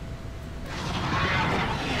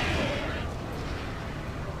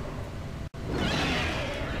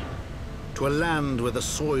 To a land where the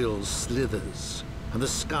soil slithers and the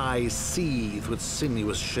skies seethe with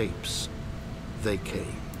sinuous shapes, they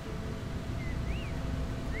came.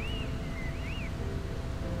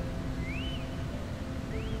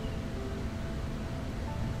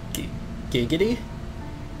 Giggity?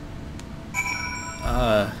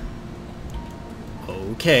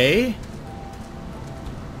 Okay.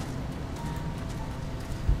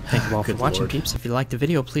 Thank you all for Good watching, Lord. peeps. If you liked the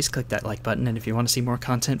video, please click that like button, and if you want to see more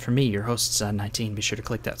content from me, your host, 19, be sure to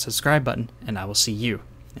click that subscribe button, and I will see you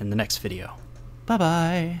in the next video.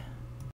 Bye-bye!